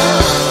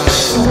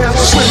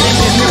 Swimming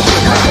in milk,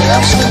 honey.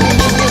 Swimming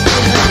in milk,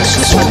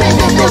 swimming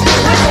in milk,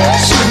 honey.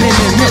 Swimming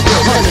in milk,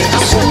 honey.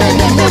 I'm swimming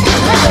in milk,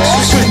 honey.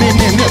 Swimming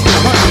in milk,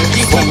 honey.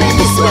 Swimming,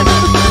 swimming,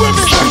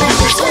 swimming,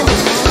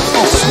 swimming.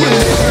 I'm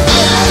swimming.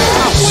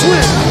 I'm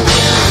swimming.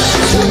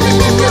 Swimming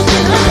in milk,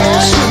 honey.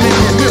 Swimming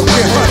in milk,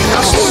 honey.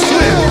 I'm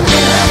swimming.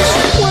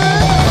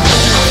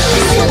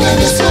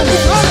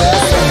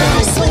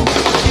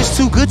 It's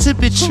too good to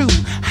be true.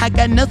 I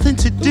got nothing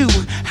to do.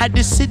 Had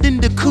to sit in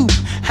the coop.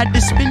 Had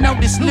to spin out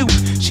this loot.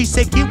 She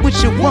said, get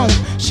what you want.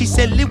 She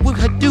said, live with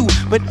her do.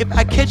 But if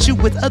I catch you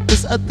with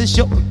others,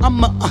 yo,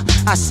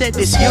 I said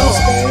it's yours.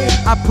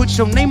 I put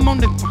your name on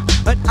the.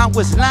 But I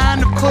was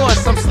lying, of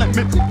course. I'm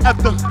slamming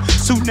after.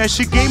 Soon as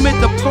she gave me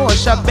the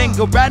Porsche, I bang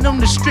her right on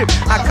the strip.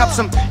 I cop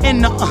some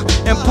in the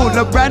and pull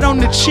her right on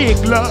the chick,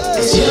 love.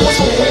 It's yours,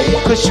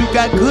 babe. Cause you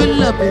got good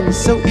loving,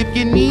 so if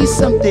you need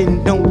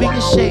something, don't be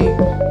ashamed.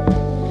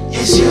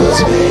 It's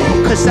yours,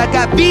 babe. Cause I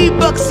got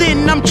V-Bucks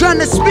and I'm trying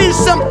to spend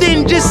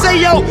something, just say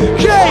yo,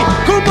 okay,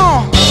 come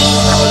on.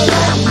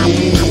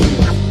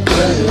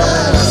 Good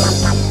love.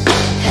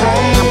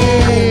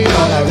 Hey,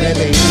 all I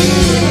really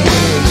need.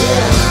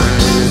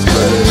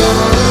 Good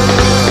love.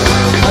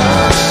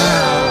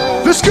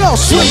 Let's go.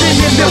 Swimming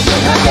in milk.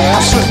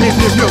 I'm swimming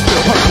in milk.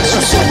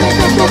 I'm swimming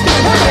in milk.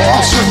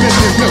 I'm swimming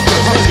in milk.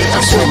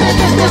 I'm swimming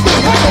in milk.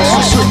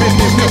 I'm swimming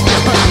in milk.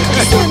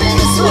 I'm swimming,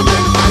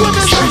 swimming,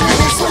 swimming, swimming.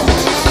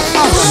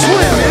 I'm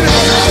swimming.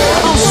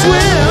 I'm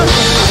swimming.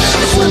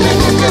 Swimming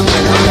in milk.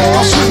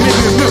 I'm swimming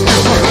in milk.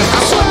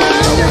 I'm swimming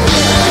in milk.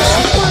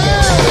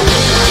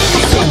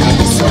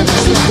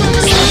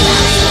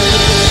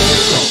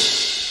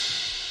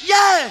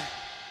 Yeah.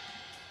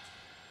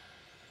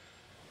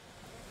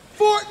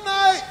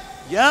 Fortnite.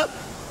 Yep.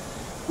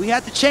 We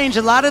had to change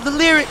a lot of the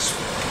lyrics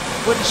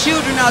for the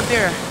children out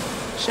there.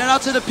 Shout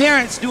out to the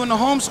parents doing the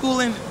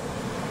homeschooling.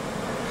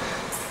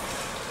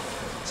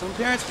 Some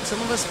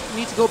of us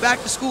need to go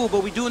back to school,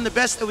 but we're doing the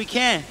best that we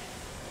can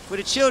for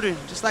the children,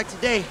 just like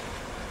today.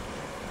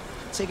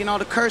 Taking all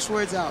the curse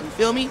words out, you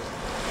feel me?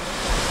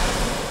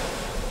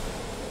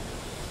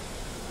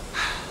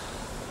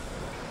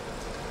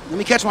 Let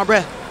me catch my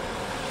breath.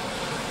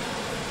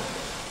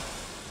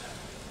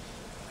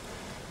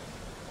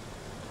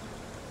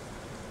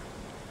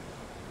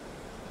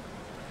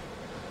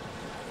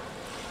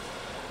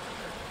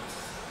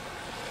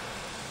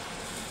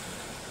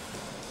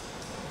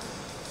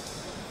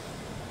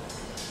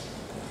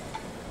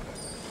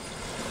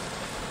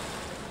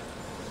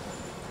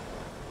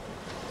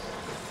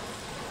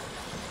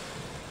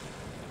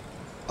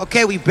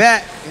 Okay, we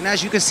back. And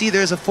as you can see,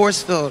 there's a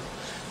force field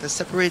that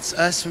separates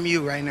us from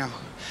you right now.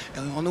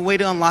 And the only way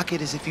to unlock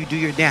it is if you do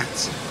your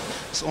dance.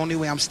 It's the only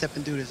way I'm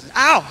stepping through this.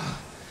 Ow!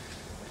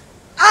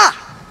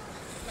 Ah!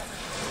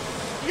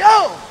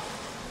 Yo!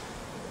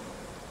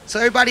 So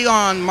everybody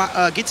on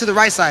my, get to the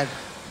right side.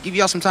 Give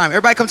y'all some time.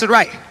 Everybody come to the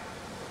right.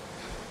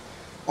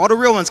 All the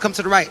real ones come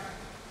to the right.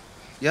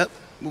 Yep,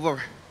 move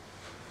over.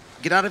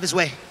 Get out of his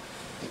way.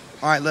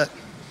 All right, look.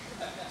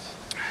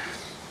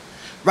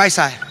 Right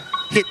side.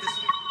 Hit this.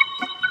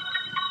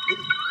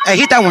 Hey,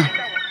 hit that one.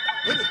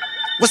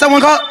 What's that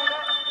one called?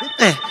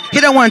 Hey,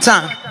 hit that one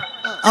time.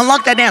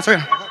 Unlock that dance.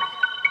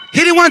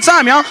 Hit it one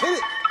time, y'all.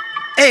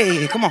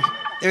 Hey, come on.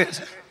 There it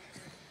is.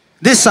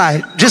 This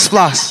side, just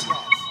floss.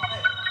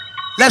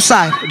 Left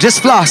side,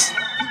 just floss. Keep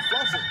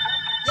flossing.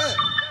 Yeah.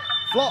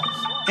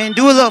 Floss. And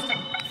do a little.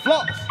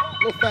 Floss. A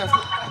little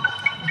faster.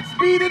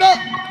 Speed it up.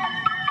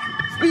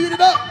 Speed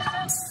it up.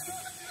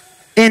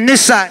 And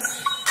this side.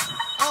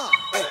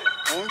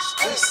 Orange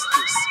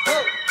justice.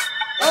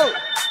 Oh.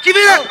 Keep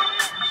it up.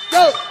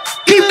 Yo.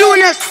 Keep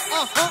doing this.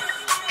 Uh-huh.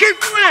 Keep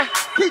doing it.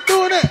 Keep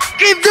doing it.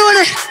 Keep doing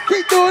it.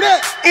 Keep doing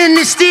it. And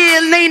it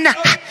still ain't a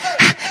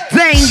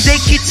thing they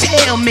can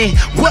tell me.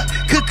 What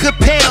could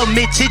compel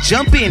me to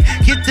jump in?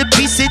 Get the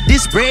piece of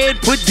this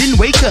bread, pudding,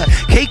 wake up,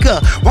 cake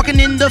up. Walking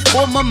in the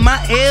form of my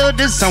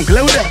elders. I'm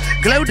glowed up,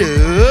 glowed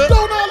up.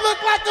 Don't I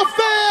look like a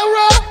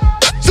pharaoh?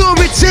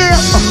 Storytell,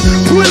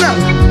 pull up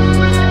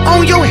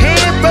on your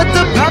head,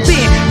 brother, pop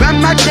in. Grab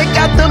my check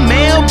out the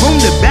mail, boom,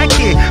 the back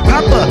end.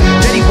 Papa,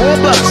 Daddy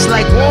Warbucks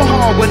like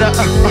Warhol with a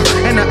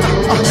and a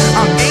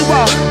I'm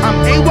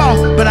AWOL,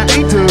 but I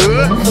ain't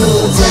good.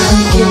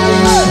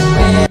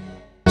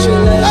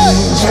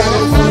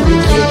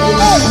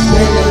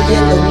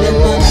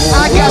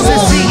 I got to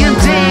see you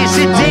dance,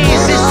 you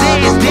dance, you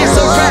dance, dance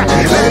around.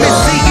 Let me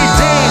see you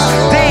dance,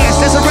 dance,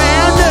 dance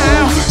around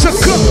now. So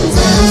come.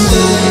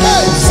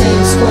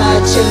 Same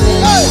squad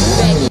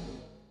chillin'.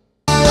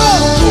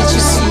 Can't you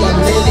see I'm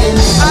living?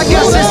 I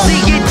got to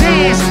see you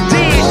dance,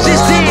 dance,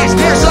 just dance,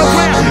 dance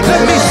around.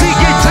 Let me see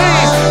you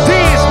dance,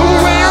 dance,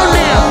 move around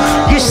now.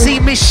 You see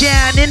me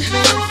shining,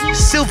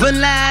 silver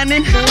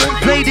lining,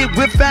 played it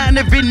with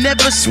finery,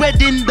 never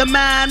sweating the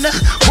minor.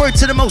 Word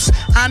to the most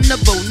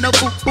honorable,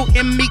 noble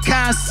in me,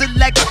 kind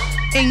select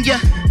in ya.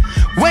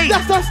 Wait,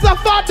 That's the stuff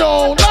I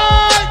don't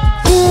like.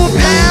 full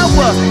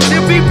power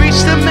till we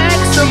reach the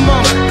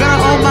maximum.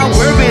 Got all my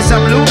worries,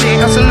 I'm looting,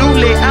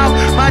 absolutely out.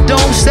 My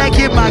dome stack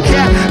hit my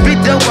cap,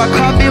 bit though I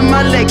carved in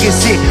my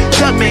legacy.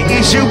 Tell me,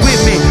 is you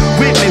with me,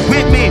 with me,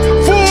 with me?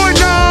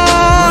 Fortnite!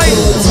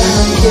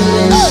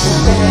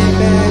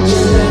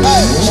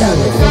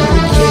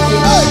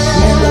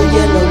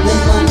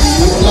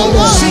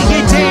 See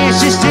you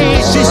dance, just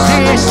dance, just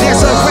dance,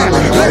 dance around.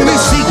 Let me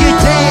see you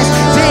dance,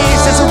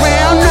 dance, dance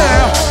around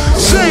now.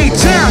 Sing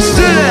town,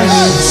 still,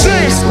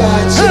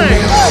 hey,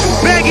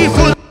 baggy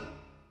full.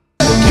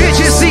 Can't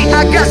you see?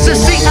 I got to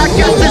see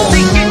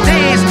you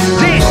dance,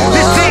 dance,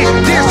 just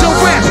dance, dance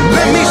around.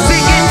 Let me see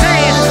you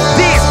dance,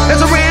 dance,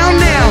 dance around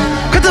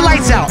now. Cut the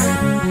lights out.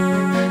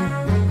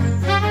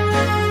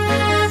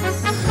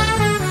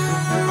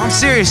 I'm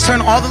serious.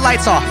 Turn all the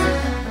lights off.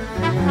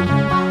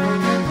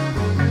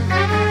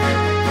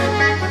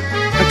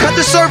 And cut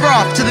the server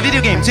off to the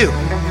video game too.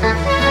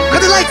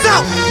 Cut the lights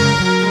out.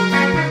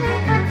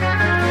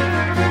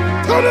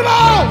 Turn it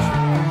off.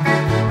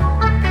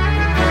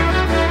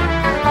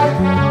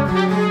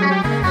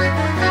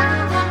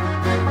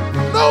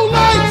 No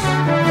lights.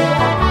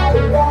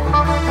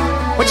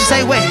 What you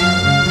say? Wait.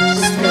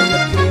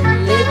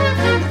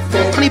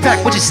 Honey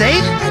Pack, what'd you say?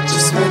 I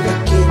just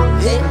wanna get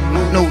lit.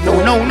 No.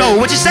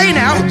 What you say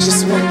now? I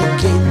just wanna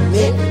get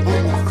lit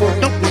on the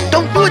Fortnite.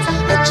 Don't do it. I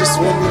just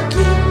wanna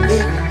get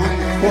lit on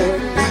the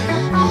Fortnite.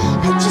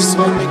 I just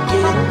wanna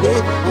get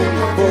lit on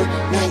the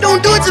Fortnite.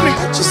 Don't do it to me. I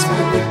just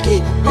wanna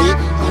get lit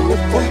on the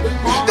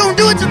Fortnite. Don't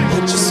do it to me. I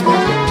just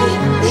wanna get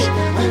lit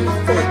on the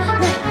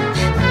Fortnite.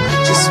 I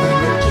just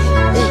wanna get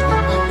lit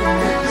on the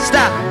Fortnite.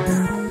 Stop.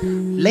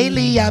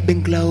 Lately I've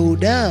been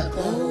glowed up.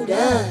 Hold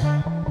up,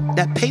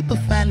 That paper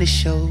finally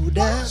showed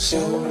up.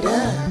 showed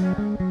up,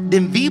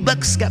 Them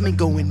V-Bucks got me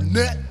going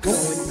nuts.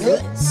 going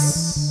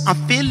nuts. I'm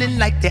feeling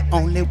like the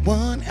only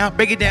one. I'll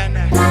break it down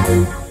now.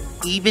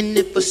 Even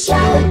if I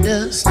slow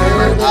does,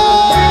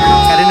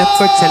 got enough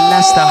work to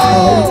last the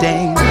whole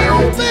day.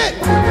 Fit.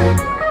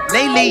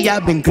 Lately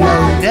I've been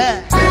glowed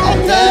up.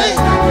 Okay.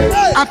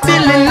 Hey. I'm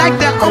feeling like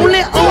the only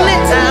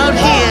out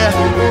here.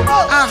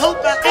 I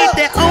hope I ain't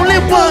the only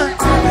one.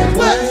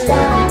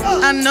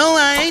 I know I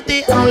ain't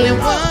the only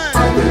one.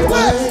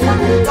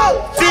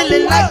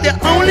 Feeling like the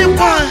only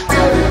one.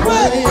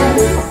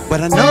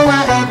 But I know I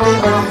ain't the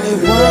only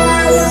one.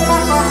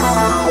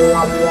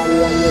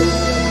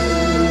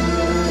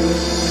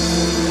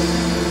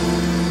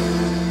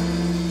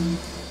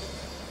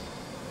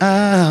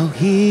 Out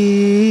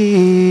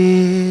here.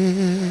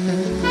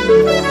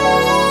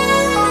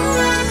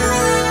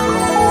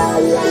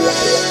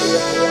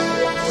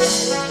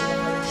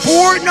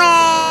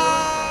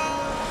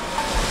 Fortnite!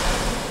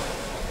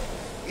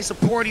 It's a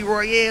party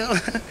Royale.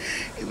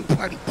 It's a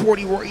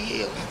party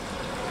Royale.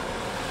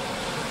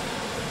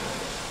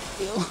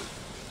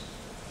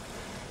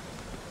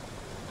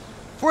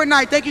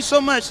 Fortnite, thank you so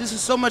much. This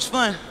is so much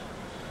fun.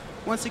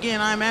 Once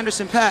again, I'm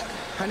Anderson Paak.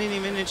 I didn't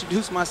even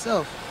introduce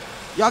myself.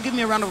 Y'all give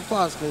me a round of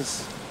applause,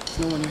 because there's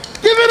no one here.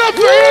 Give it up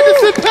for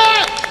Anderson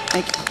Paak!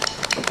 Thank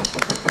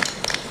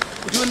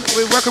you.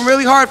 We're working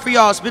really hard for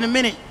y'all. It's been a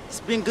minute.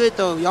 It's been good,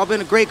 though. Y'all been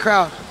a great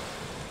crowd.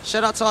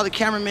 Shout out to all the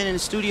cameramen in the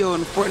studio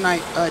and the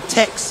Fortnite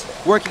techs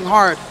working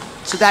hard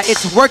so that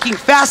it's working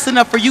fast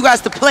enough for you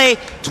guys to play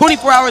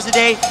 24 hours a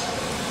day.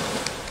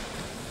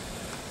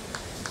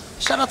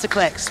 Shout out to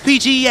Clex.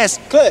 PGS.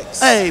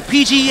 Clex. Hey,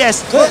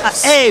 PGS.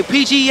 Clex. Hey,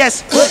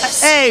 PGS.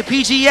 Clex. Hey,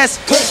 PGS.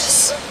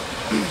 Clex.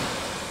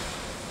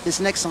 This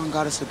next song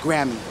got us a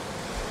Grammy.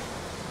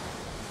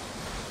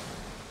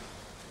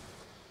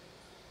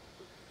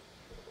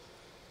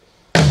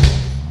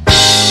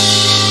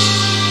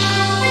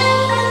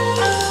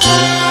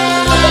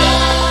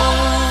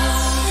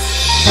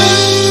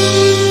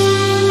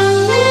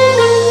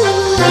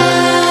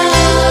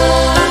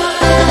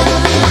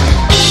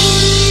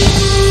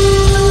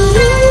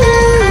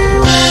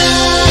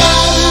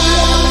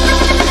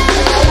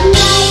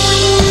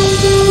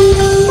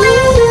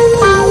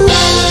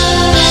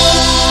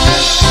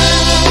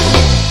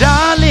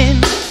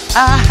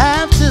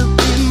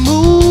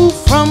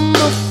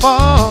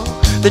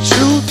 The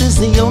truth is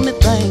the only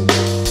thing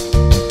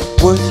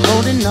worth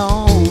holding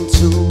on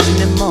to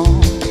anymore.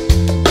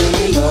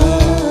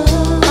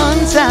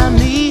 Untie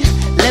me,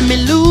 let me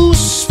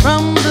loose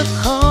from the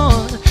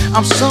cord.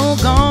 I'm so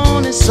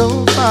gone and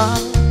so far.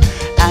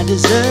 I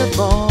deserve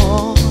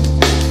more.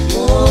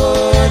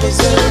 I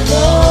deserve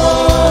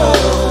more.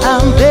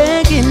 I'm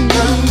begging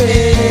you,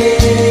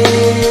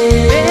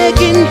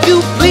 begging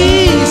you,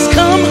 please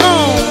come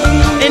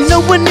home. And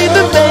no one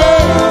even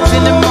begs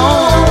anymore.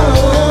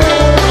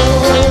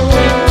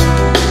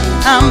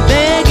 I'm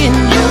begging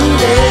you,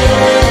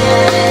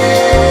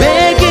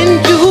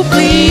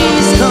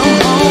 please come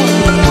home.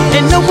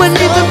 And no one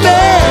even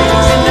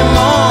begs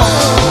anymore.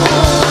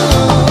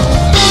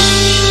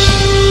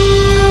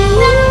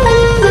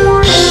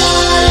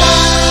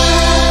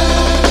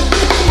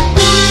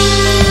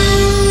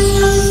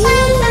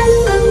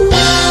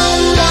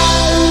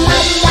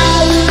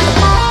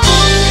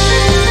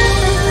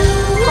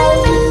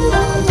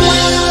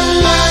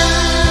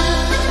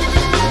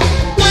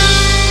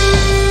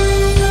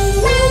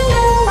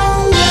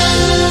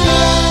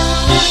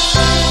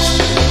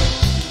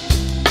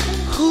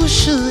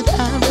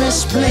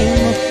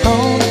 Blame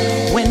upon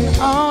when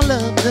all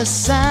of the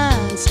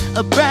signs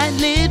are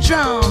brightly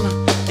drawn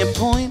and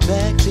point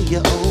back to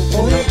your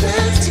open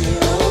arms.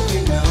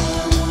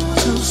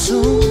 Too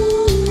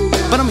soon,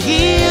 but I'm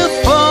here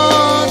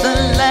for the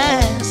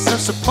last of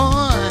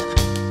support.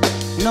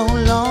 No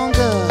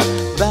longer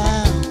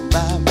bound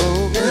by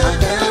broken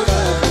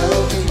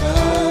hearts.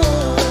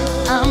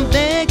 I'm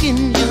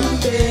begging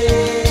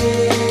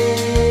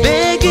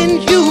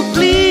you,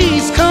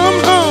 please come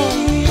home.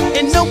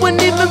 And no one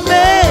even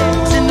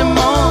begs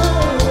anymore.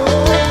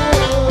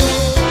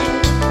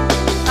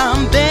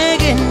 I'm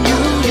begging you,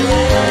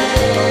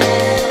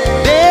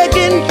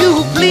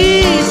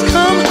 please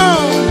come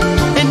home.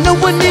 And no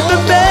one even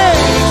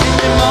begs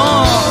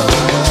anymore.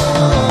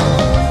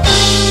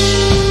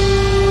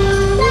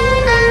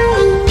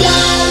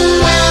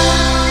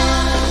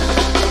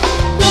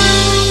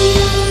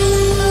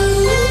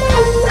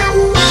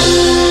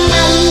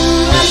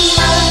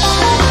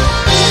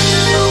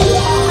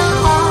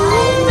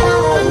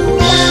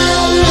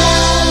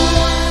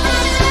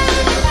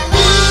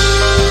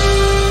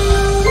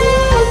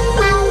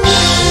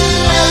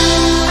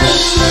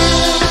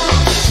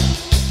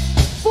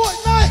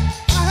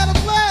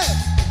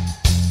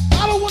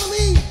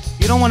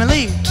 Don't want to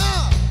leave?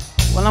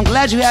 Well, I'm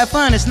glad you had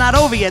fun. It's not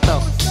over yet,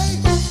 though.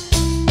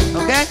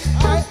 Okay?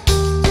 Alright.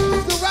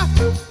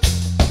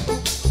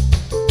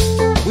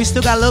 We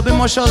still got a little bit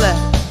more show left.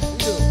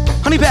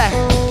 Honey Paak.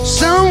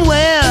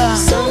 Somewhere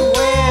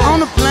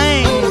on a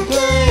plane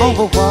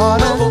over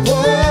water.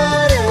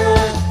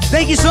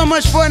 Thank you so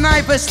much,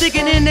 Fortnite, for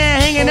sticking in there,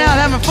 hanging out,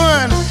 having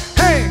fun.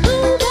 Hey,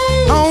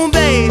 home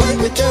base.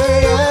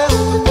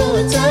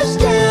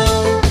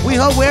 We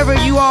hope wherever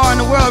you are in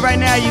the world right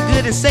now, you're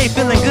good and safe,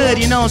 feeling good,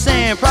 you know what I'm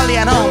saying? Probably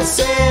at home.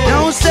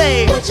 Don't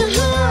say.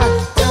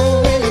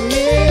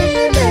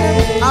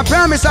 I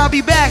promise I'll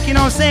be back, you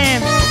know what I'm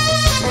saying?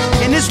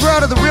 In this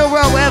world or the real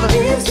world, wherever. We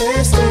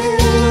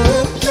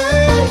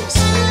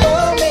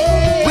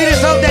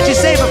just hope that you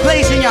save a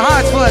place in your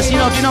hearts for us, you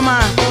know, if you don't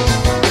mind.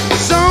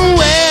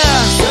 Somewhere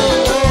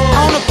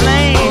on a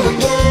plane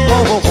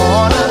over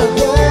water.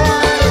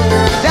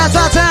 That's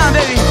our time,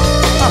 baby.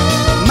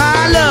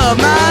 My love,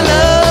 my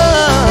love.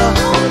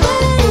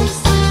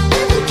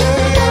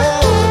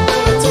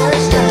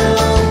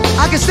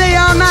 I could stay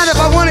all night if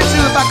I wanted to,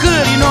 if I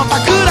could, you know, if I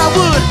could, I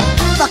would.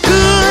 If I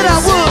could, I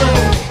would.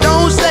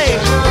 Don't say.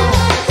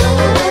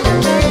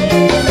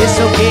 It's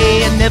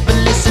okay, I never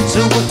listen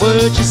to a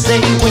word you say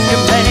when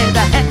you're mad.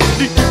 I had to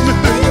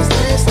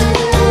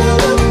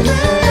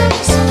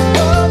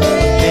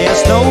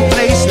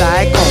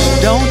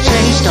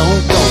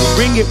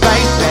bring it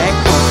right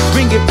back home.